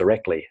funds flow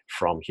directly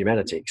from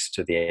Humanitix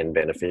to the end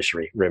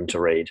beneficiary, Room to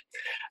Read.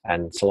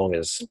 And so long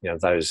as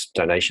those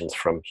donations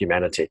from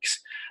Humanitix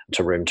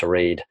to Room to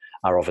Read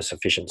are of a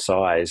sufficient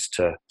size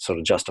to sort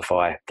of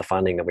justify the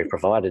funding that we've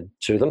provided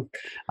to them,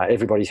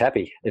 everybody's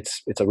happy.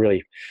 It's a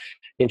really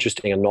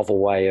interesting and novel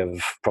way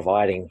of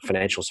providing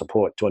financial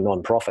support to a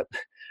non-profit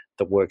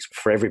that works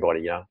for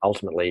everybody.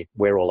 Ultimately,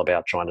 we're all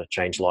about trying to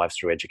change lives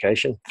through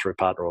education, through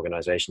partner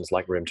organisations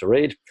like Room to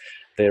Read.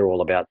 They're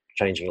all about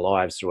changing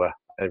lives through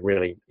a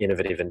really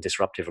innovative and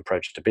disruptive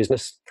approach to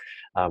business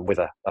with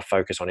a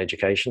focus on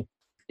education.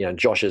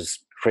 Josh's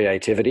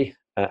creativity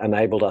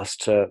enabled us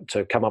to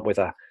come up with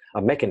a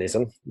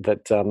mechanism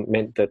that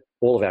meant that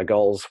all of our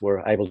goals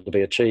were able to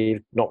be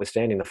achieved,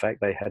 notwithstanding the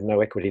fact they had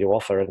no equity to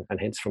offer, and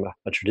hence from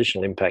a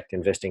traditional impact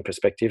investing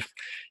perspective,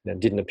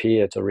 didn't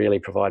appear to really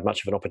provide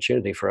much of an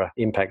opportunity for an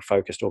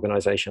impact-focused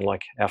organisation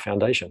like our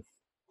foundation.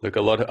 Look,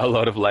 a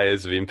lot of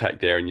layers of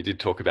impact there, and you did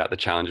talk about the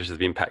challenges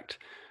of impact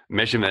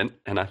measurement,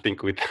 and I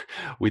think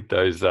with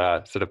those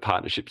sort of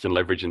partnerships and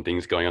leverage and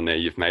things going on there,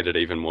 you've made it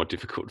even more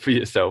difficult for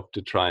yourself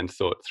to try and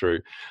sort through,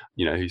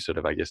 who sort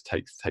of, I guess,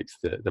 takes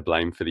the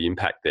blame for the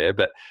impact there.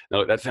 But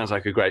no, that sounds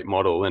like a great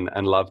model,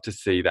 and love to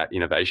see that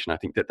innovation. I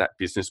think that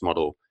business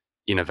model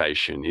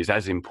innovation is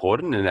as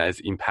important and as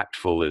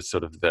impactful as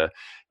sort of the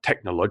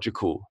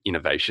technological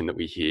innovation that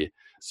we hear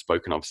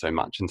spoken of so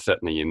much. And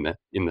certainly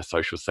in the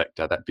social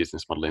sector, that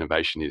business model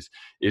innovation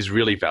is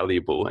really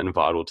valuable and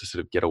vital to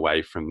sort of get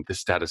away from the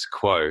status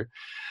quo.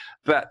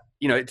 But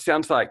it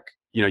sounds like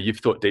you've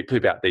thought deeply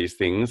about these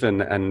things,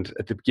 and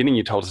at the beginning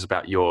you told us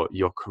about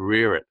your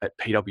career at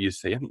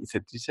PwC. I think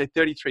did you say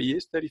 33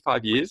 years,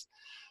 35 years?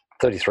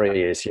 33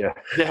 years, yeah.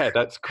 Yeah,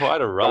 that's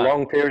quite a run. A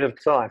long period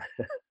of time.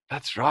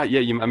 That's right. Yeah,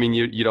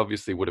 you'd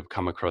obviously would have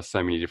come across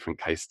so many different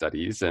case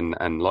studies and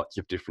lots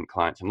of different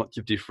clients and lots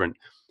of different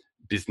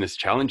business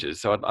challenges.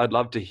 So I'd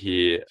love to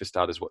hear, for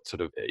starters, what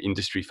sort of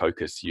industry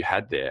focus you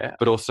had there,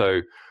 but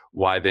also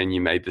why then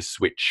you made the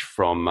switch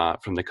from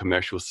the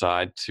commercial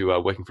side to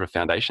working for a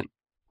foundation.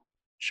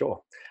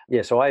 Sure.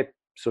 Yeah, so I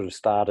sort of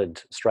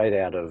started straight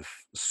out of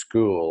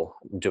school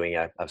doing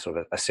a sort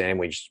of a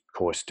sandwich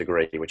course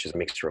degree, which is a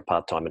mixture of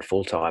part-time and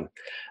full-time,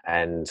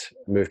 and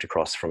moved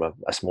across from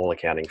a small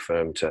accounting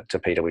firm to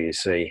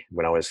PwC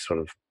when I was sort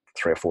of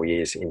 3 or 4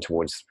 years in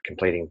towards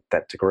completing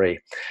that degree.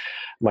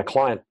 My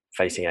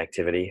client-facing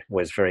activity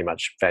was very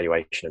much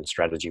valuation and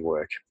strategy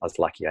work. I was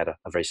lucky I had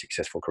a very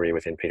successful career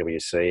within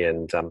PwC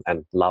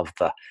and loved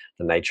the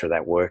nature of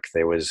that work.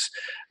 There was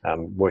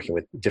working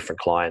with different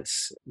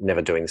clients,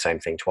 never doing the same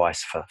thing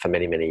twice for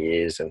many, many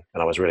years. And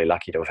I was really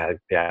lucky to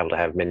be able to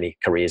have many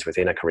careers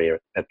within a career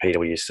at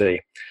PwC.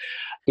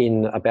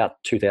 In about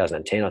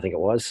 2010, I think it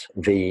was,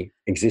 the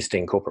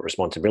existing corporate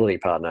responsibility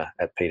partner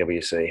at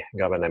PwC, a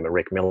guy by the name of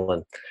Rick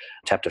Millen,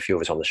 tapped a few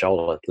of us on the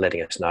shoulder,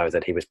 letting us know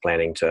that he was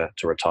planning to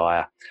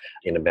retire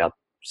in about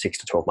 6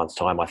 to 12 months'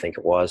 time, I think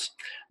it was,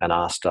 and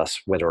asked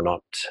us whether or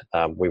not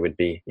we would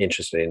be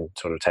interested in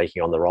sort of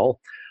taking on the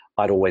role.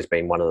 I'd always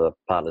been one of the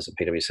partners at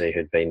PwC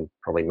who'd been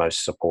probably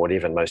most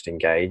supportive and most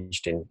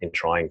engaged in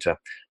trying to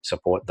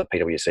support the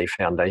PwC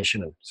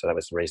Foundation. And so that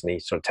was the reason he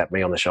sort of tapped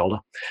me on the shoulder.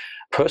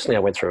 Personally, I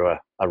went through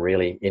a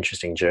really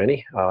interesting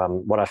journey.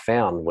 What I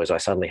found was I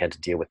suddenly had to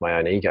deal with my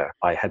own ego.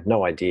 I had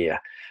no idea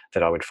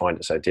that I would find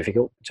it so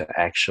difficult to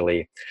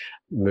actually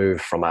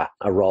move from a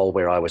role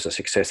where I was a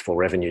successful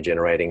revenue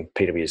generating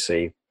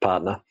PwC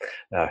partner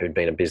who'd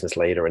been a business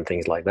leader and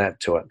things like that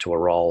to a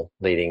role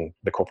leading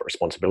the corporate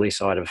responsibility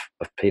side of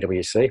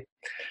PwC.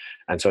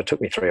 And so it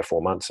took me 3 or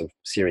 4 months of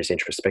serious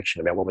introspection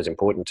about what was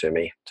important to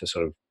me to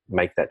sort of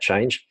make that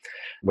change.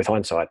 With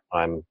hindsight,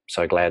 I'm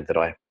so glad that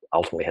I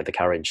ultimately had the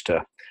courage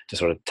to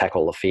sort of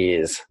tackle the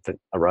fears that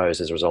arose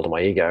as a result of my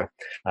ego.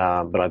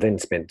 But I then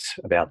spent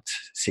about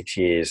 6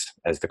 years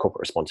as the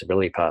corporate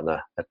responsibility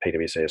partner at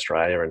PwC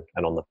Australia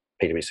and on the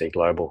PwC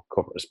Global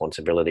Corporate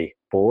Responsibility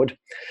Board.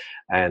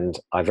 And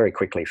I very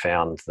quickly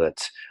found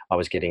that I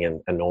was getting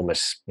an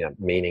enormous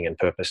meaning and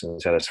purpose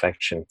and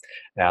satisfaction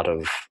out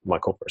of my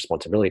corporate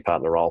responsibility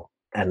partner role,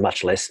 and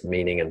much less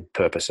meaning and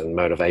purpose and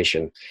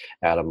motivation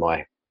out of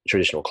my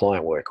traditional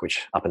client work,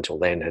 which up until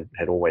then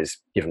had always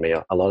given me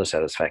a lot of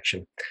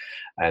satisfaction.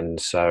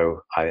 And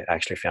so I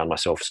actually found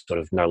myself sort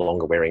of no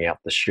longer wearing out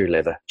the shoe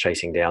leather,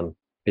 chasing down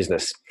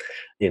business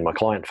in my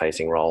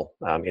client-facing role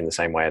in the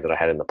same way that I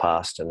had in the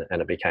past. And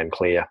it became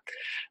clear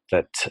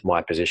that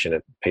my position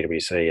at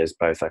PwC as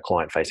both a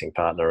client-facing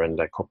partner and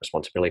a corporate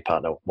responsibility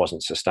partner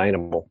wasn't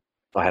sustainable.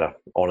 I had an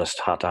honest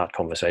heart-to-heart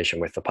conversation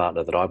with the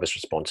partner that I was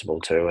responsible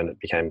to, and it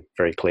became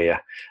very clear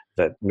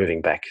that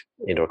moving back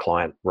into a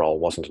client role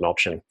wasn't an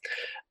option,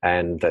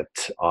 and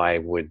that I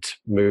would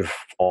move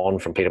on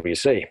from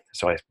PwC.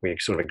 So we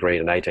sort of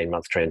agreed an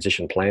 18-month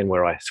transition plan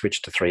where I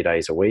switched to 3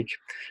 days a week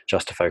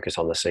just to focus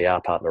on the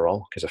CR partner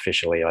role, because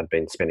officially I'd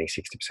been spending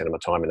 60% of my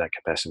time in that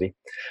capacity.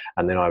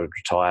 And then I would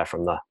retire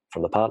from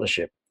the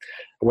partnership.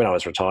 When I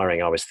was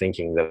retiring, I was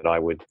thinking that I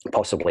would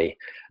possibly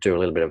do a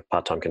little bit of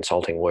part-time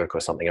consulting work or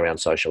something around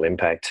social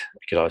impact,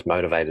 because I was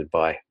motivated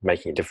by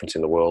making a difference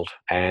in the world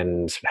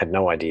and had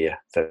no idea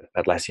that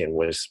Atlassian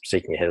was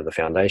seeking a head of the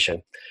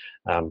foundation.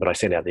 But I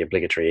sent out the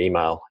obligatory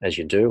email, as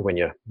you do when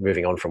you're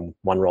moving on from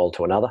one role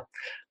to another,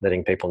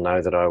 letting people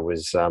know that I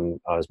was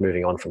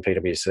moving on from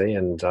PwC,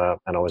 and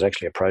I was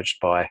actually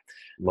approached by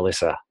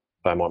Melissa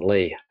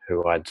Beaumont-Lee,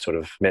 who I'd sort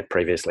of met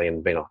previously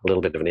and been a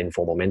little bit of an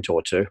informal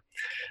mentor to,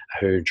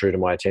 who drew to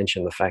my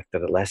attention the fact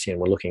that Atlassian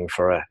were looking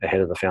for a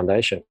head of the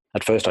foundation.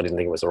 At first, I didn't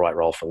think it was the right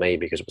role for me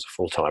because it was a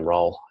full-time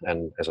role.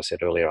 And as I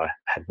said earlier, I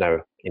had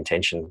no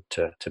intention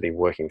to be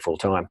working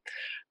full-time.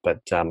 But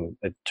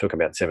it took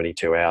about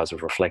 72 hours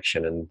of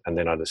reflection. And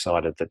then I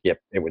decided that, yep,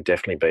 it would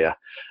definitely be a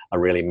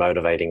really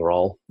motivating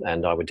role.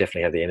 And I would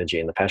definitely have the energy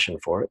and the passion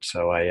for it.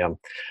 So I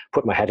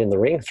threw my hat in the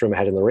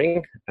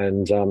ring.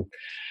 And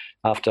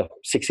after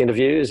 6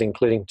 interviews,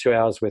 including 2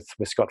 hours with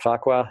Scott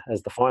Farquhar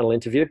as the final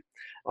interview,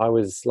 I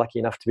was lucky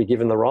enough to be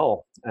given the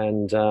role.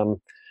 And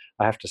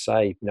I have to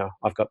say,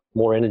 I've got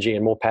more energy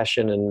and more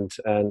passion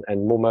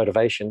and more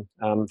motivation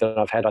than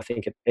I've had, I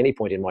think, at any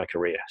point in my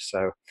career.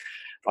 So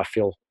I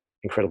feel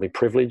incredibly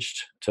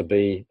privileged to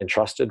be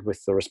entrusted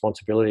with the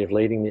responsibility of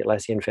leading the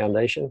Atlassian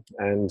Foundation.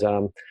 And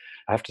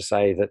I have to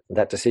say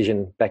that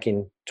decision back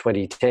in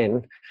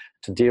 2010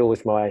 to deal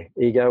with my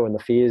ego and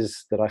the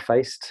fears that I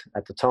faced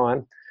at the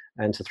time,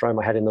 and to throw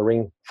my hat in the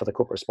ring for the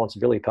corporate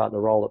responsibility partner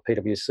role at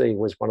PwC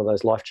was one of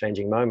those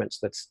life-changing moments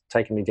that's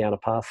taken me down a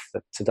path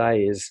that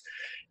today is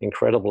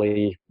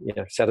incredibly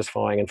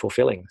satisfying and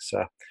fulfilling.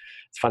 So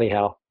it's funny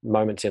how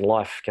moments in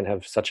life can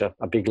have such a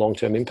big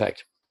long-term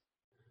impact.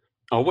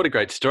 Oh, what a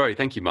great story.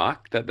 Thank you,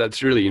 Mark.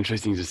 That's really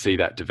interesting to see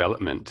that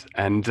development.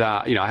 And,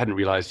 I hadn't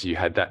realized you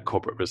had that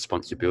corporate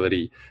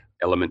responsibility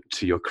element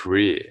to your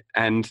career.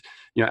 And,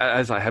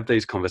 as I have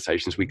these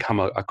conversations, we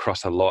come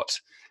across a lot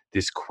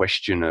this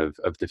question of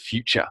the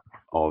future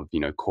of,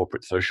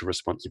 corporate social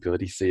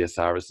responsibility,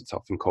 CSR as it's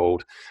often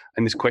called,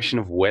 and this question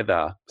of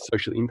whether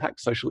social impact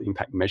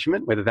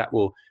measurement, whether that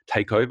will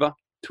take over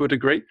to a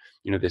degree.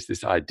 There's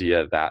this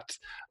idea that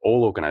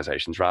all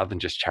organizations, rather than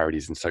just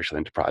charities and social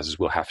enterprises,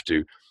 will have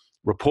to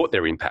report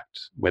their impact,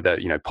 whether,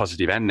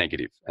 positive and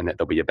negative, and that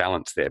there'll be a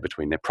balance there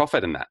between their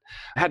profit and that.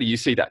 How do you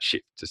see that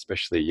shift,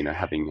 especially,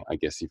 having, I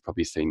guess you've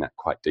probably seen that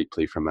quite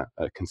deeply from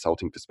a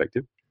consulting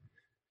perspective?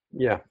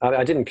 Yeah,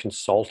 I didn't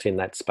consult in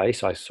that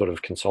space. I sort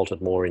of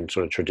consulted more in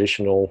sort of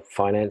traditional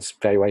finance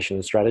valuation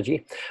and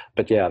strategy.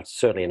 But yeah, it's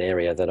certainly an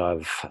area that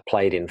I've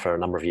played in for a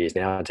number of years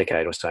now, a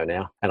decade or so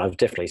now. And I've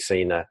definitely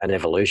seen an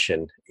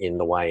evolution in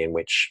the way in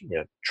which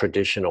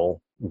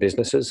traditional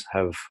businesses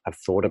have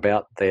thought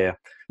about their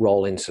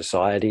role in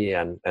society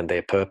and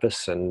their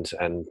purpose and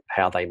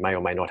how they may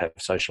or may not have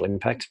social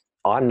impact.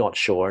 I'm not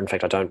sure. In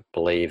fact, I don't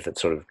believe that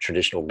sort of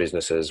traditional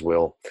businesses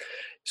will,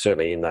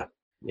 certainly in the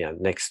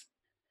next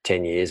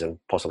 10 years and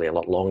possibly a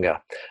lot longer,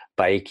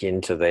 bake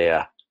into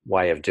their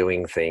way of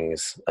doing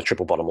things a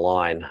triple bottom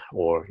line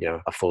or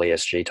a full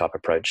ESG type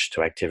approach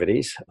to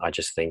activities. I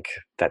just think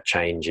that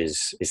change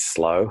is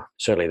slow.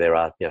 Certainly there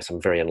are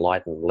some very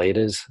enlightened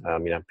leaders.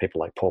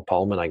 People like Paul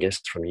Polman, I guess,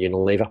 from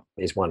Unilever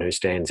is one who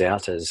stands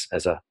out as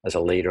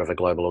a leader of a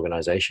global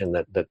organization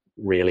that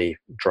really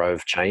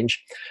drove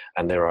change,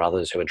 and there are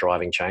others who are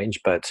driving change.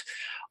 But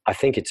I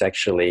think it's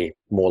actually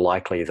more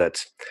likely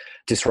that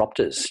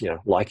disruptors,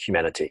 like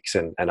Humanitix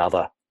and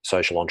other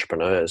social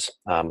entrepreneurs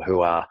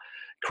who are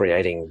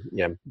creating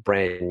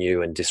brand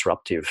new and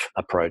disruptive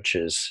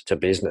approaches to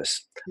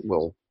business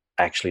will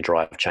actually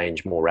drive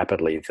change more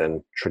rapidly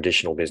than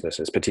traditional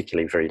businesses,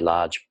 particularly very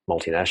large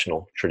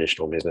multinational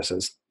traditional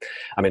businesses.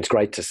 I mean, it's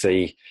great to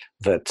see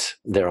that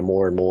there are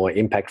more and more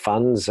impact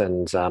funds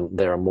and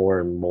there are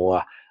more and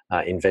more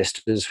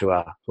investors who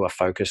are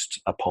focused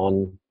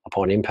upon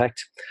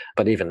impact.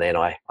 But even then,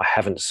 I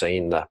haven't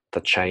seen the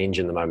change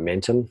in the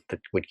momentum that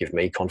would give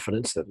me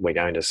confidence that we're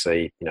going to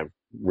see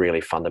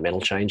really fundamental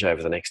change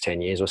over the next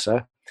 10 years or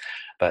so.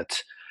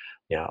 But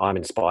I'm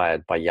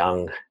inspired by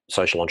young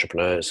social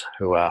entrepreneurs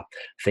who are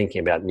thinking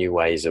about new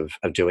ways of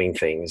doing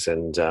things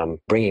and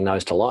bringing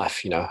those to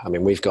life. I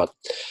mean, we've got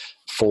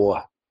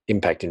 4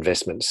 impact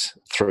investments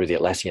through the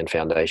Atlassian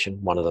Foundation.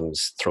 One of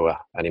them's through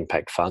an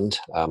impact fund,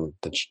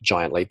 the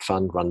Giant Leap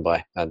Fund, run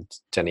by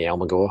Danny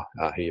Almagor,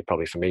 who you're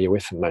probably familiar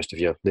with, and most of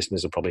your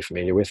listeners are probably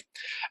familiar with,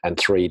 and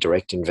 3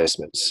 direct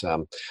investments,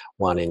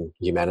 one in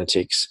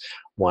Humanitix,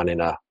 one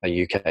in a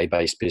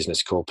UK-based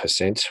business called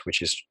Percent,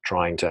 which is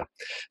trying to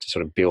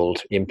sort of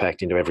build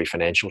impact into every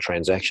financial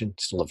transaction.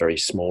 It's still a very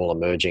small,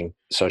 emerging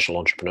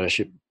social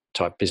entrepreneurship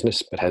type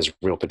business, but has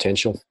real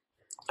potential.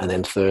 And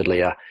then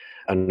thirdly,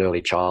 an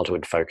early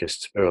childhood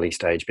focused early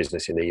stage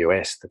business in the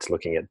US that's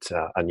looking at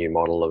a new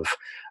model of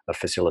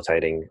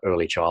facilitating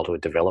early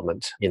childhood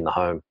development in the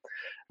home.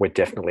 We're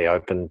definitely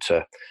open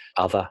to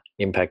other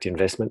impact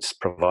investments,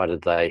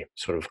 provided they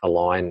sort of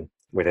align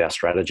with our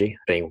strategy,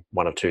 being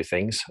one of 2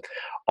 things,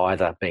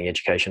 either being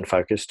education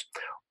focused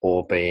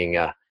or being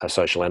a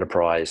social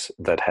enterprise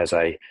that has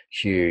a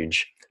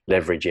huge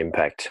leverage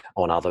impact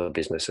on other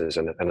businesses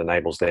and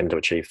enables them to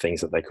achieve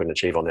things that they couldn't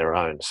achieve on their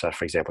own. So,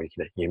 for example,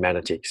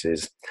 Humanitix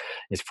is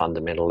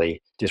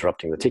fundamentally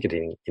disrupting the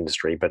ticketing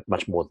industry, but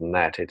much more than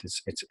that,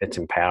 it's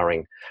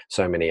empowering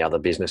so many other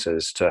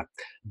businesses to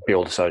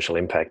build social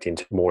impact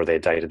into more of their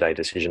day-to-day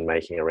decision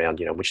making around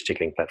which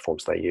ticketing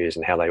platforms they use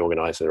and how they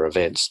organize their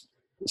events.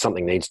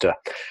 Something needs to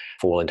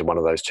fall into one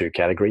of those 2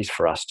 categories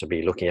for us to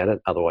be looking at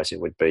it. Otherwise,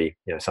 it would be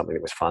something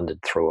that was funded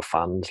through a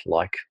fund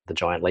like the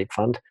Giant Leap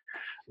Fund.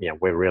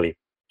 We're really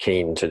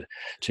keen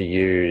to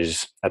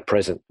use at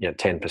present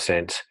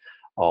 10%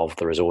 of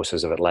the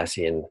resources of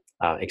Atlassian,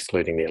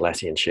 excluding the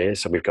Atlassian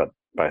shares. So we've got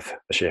both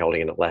a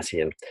shareholding in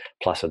Atlassian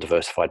plus a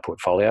diversified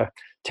portfolio.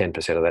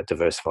 10% of that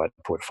diversified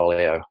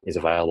portfolio is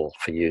available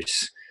for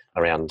use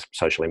around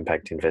social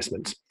impact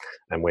investments,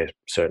 and we're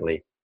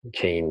certainly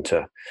keen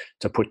to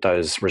put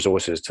those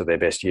resources to their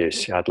best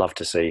use. I'd love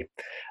to see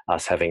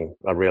us having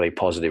a really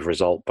positive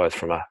result, both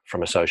from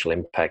a social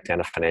impact and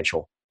a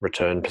financial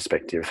return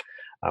perspective,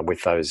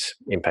 with those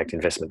impact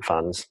investment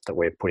funds that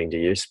we're putting to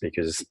use,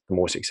 because the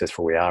more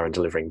successful we are in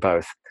delivering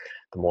both,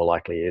 the more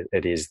likely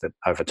it is that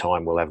over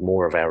time we'll have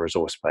more of our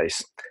resource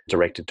base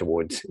directed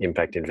towards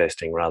impact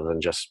investing rather than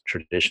just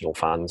traditional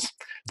funds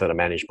that are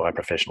managed by a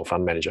professional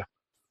fund manager.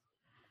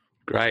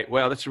 Great.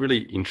 Well, that's a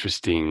really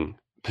interesting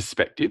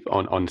perspective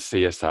on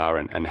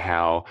CSR and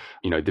how,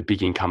 the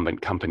big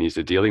incumbent companies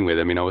are dealing with.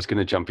 I mean, I was going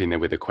to jump in there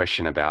with a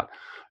question about,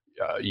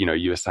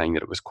 you were saying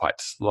that it was quite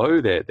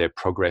slow, their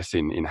progress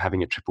in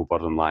having a triple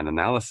bottom line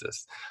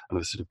analysis. And I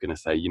was sort of going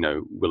to say,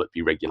 will it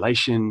be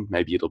regulation?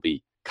 Maybe it'll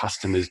be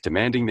customers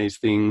demanding these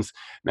things.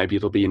 Maybe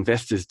it'll be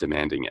investors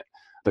demanding it.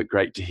 But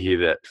great to hear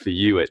that for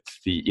you, it's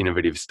the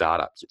innovative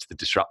startups, it's the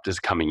disruptors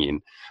coming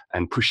in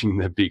and pushing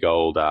the big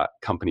old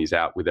companies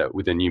out with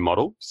a new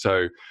model.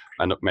 So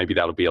And maybe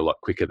that'll be a lot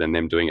quicker than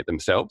them doing it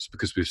themselves,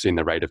 because we've seen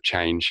the rate of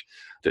change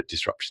that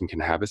disruption can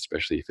have,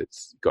 especially if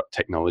it's got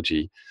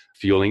technology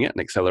fueling it and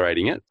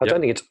accelerating it. I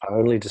don't think it's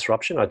only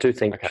disruption. I do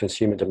think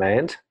consumer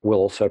demand will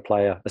also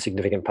play a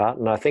significant part.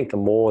 And I think the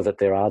more that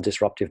there are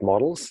disruptive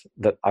models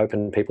that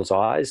open people's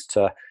eyes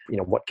to,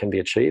 what can be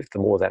achieved, the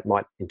more that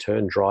might in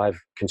turn drive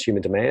consumer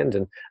demand.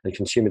 And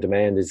consumer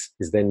demand is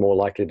then more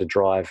likely to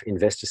drive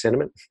investor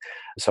sentiment.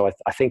 So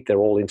I think they're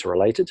all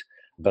interrelated.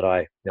 But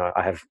I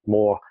have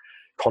more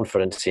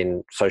confidence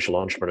in social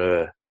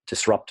entrepreneur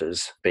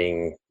disruptors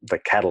being the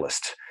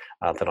catalyst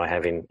than I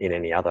have in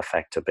any other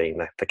factor being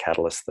the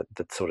catalyst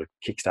that sort of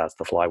kickstarts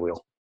the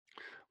flywheel.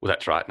 Well,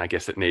 that's right. And I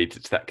guess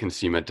it's that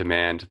consumer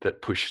demand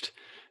that pushed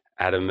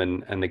Adam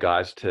and the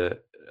guys to,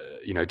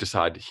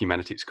 decide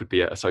Humanitix could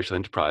be a social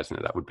enterprise,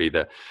 and that would be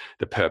the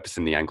purpose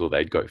and the angle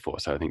they'd go for.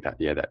 So I think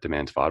that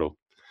demand's vital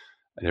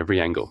at every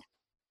angle.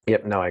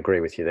 Yep, no, I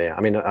agree with you there.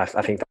 I mean, I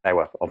think they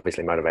were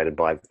obviously motivated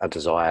by a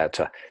desire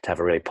to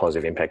have a really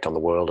positive impact on the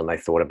world, and they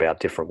thought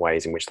about different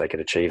ways in which they could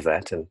achieve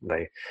that, and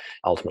they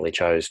ultimately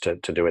chose to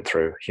do it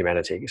through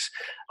Humanitix.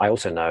 I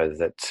also know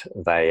that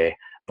they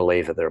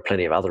believe that there are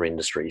plenty of other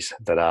industries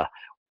that are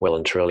well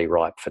and truly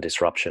ripe for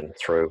disruption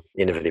through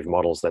innovative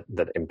models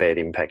that embed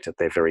impact at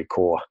their very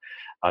core.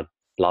 I'd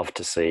love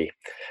to see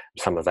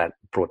some of that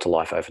brought to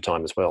life over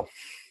time as well.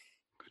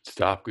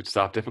 Good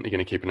stuff. Definitely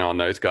going to keep an eye on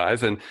those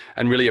guys, and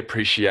really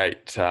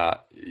appreciate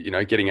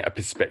getting a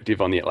perspective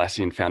on the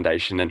Atlassian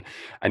Foundation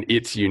and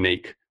its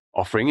unique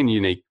offering and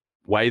unique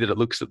way that it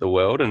looks at the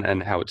world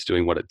and how it's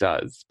doing what it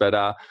does. But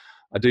I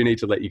do need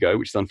to let you go,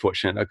 which is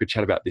unfortunate. I could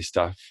chat about this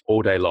stuff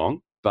all day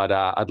long, but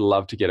I'd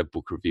love to get a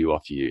book review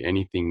off you.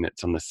 Anything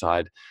that's on the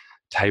side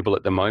table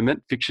at the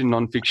moment, fiction,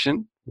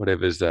 non-fiction,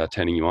 whatever's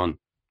turning you on.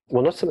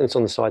 Well, not something that's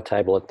on the side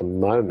table at the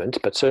moment,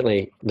 but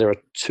certainly there are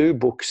two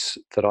books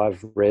that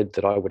I've read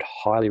that I would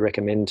highly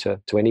recommend to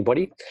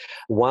anybody.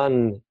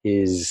 One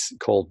is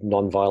called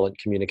Nonviolent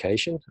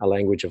Communication, A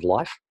Language of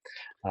Life,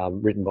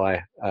 written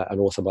by an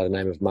author by the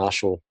name of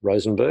Marshall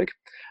Rosenberg.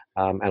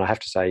 And I have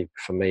to say,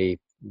 for me,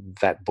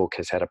 that book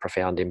has had a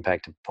profound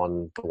impact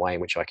upon the way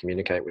in which I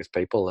communicate with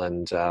people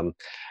and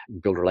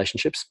build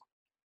relationships.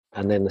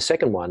 And then the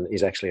second one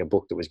is actually a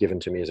book that was given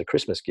to me as a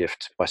Christmas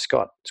gift by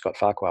Scott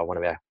Farquhar, one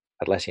of our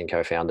Atlassian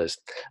co-founders,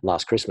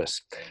 last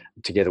Christmas,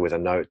 together with a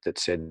note that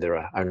said there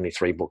are only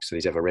 3 books that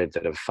he's ever read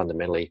that have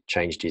fundamentally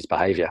changed his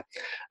behavior.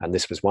 And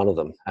this was one of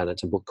them. And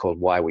it's a book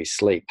called Why We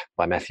Sleep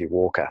by Matthew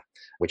Walker,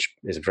 which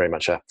is very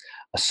much a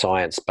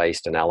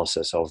science-based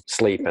analysis of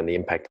sleep and the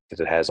impact that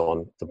it has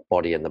on the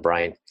body and the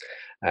brain.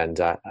 And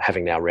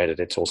having now read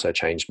it, it's also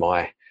changed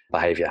my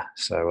behavior.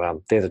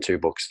 So they're the 2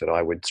 books that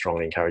I would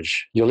strongly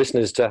encourage your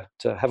listeners to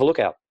have a look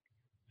at.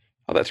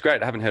 Oh, that's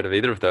great. I haven't heard of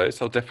either of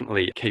those. I'll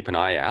definitely keep an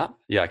eye out.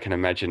 Yeah, I can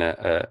imagine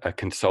a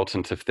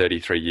consultant of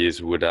 33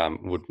 years would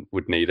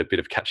need a bit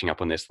of catching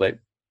up on their sleep.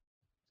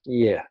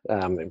 Yeah.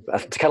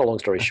 To cut a long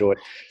story short,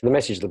 the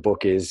message of the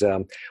book is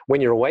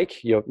when you're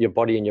awake, your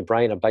body and your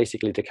brain are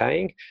basically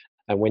decaying.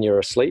 And when you're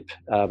asleep,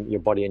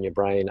 your body and your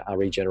brain are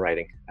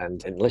regenerating.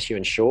 And unless you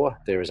ensure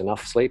there is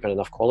enough sleep and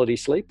enough quality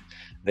sleep,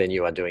 then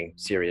you are doing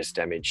serious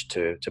damage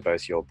to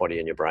both your body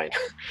and your brain.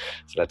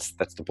 So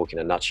that's the book in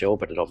a nutshell,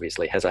 but it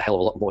obviously has a hell of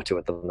a lot more to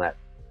it than that.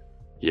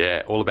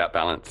 Yeah, all about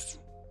balance.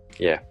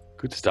 Yeah.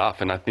 Good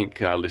stuff. And I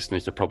think our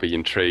listeners are probably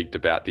intrigued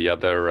about the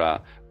other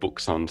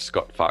books on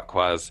Scott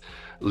Farquhar's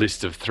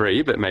list of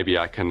 3, but maybe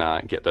I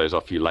can get those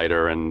off you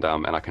later and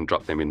I can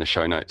drop them in the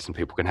show notes and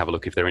people can have a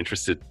look if they're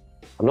interested.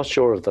 I'm not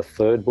sure of the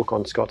 3rd book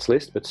on Scott's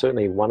list, but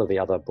certainly one of the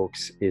other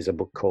books is a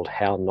book called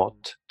How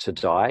Not to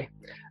Die.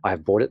 I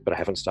have bought it, but I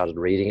haven't started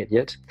reading it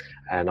yet.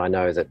 And I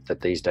know that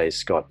these days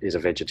Scott is a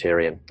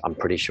vegetarian. I'm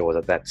pretty sure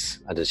that that's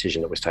a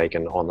decision that was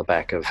taken on the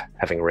back of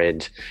having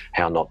read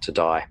How Not to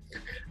Die.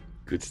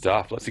 Good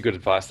stuff. Lots of good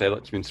advice there,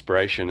 lots of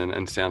inspiration,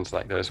 and sounds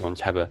like those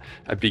ones have a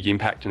big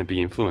impact and a big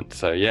influence.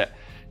 So yeah,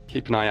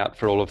 keep an eye out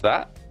for all of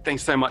that.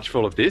 Thanks so much for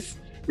all of this.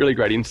 Really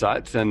great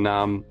insights. And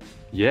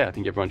I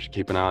think everyone should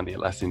keep an eye on the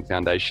Atlassian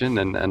Foundation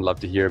and love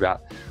to hear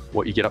about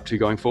what you get up to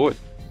going forward.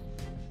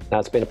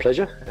 It's been a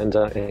pleasure, and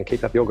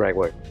keep up your great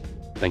work.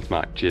 Thanks,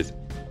 Mark. Cheers.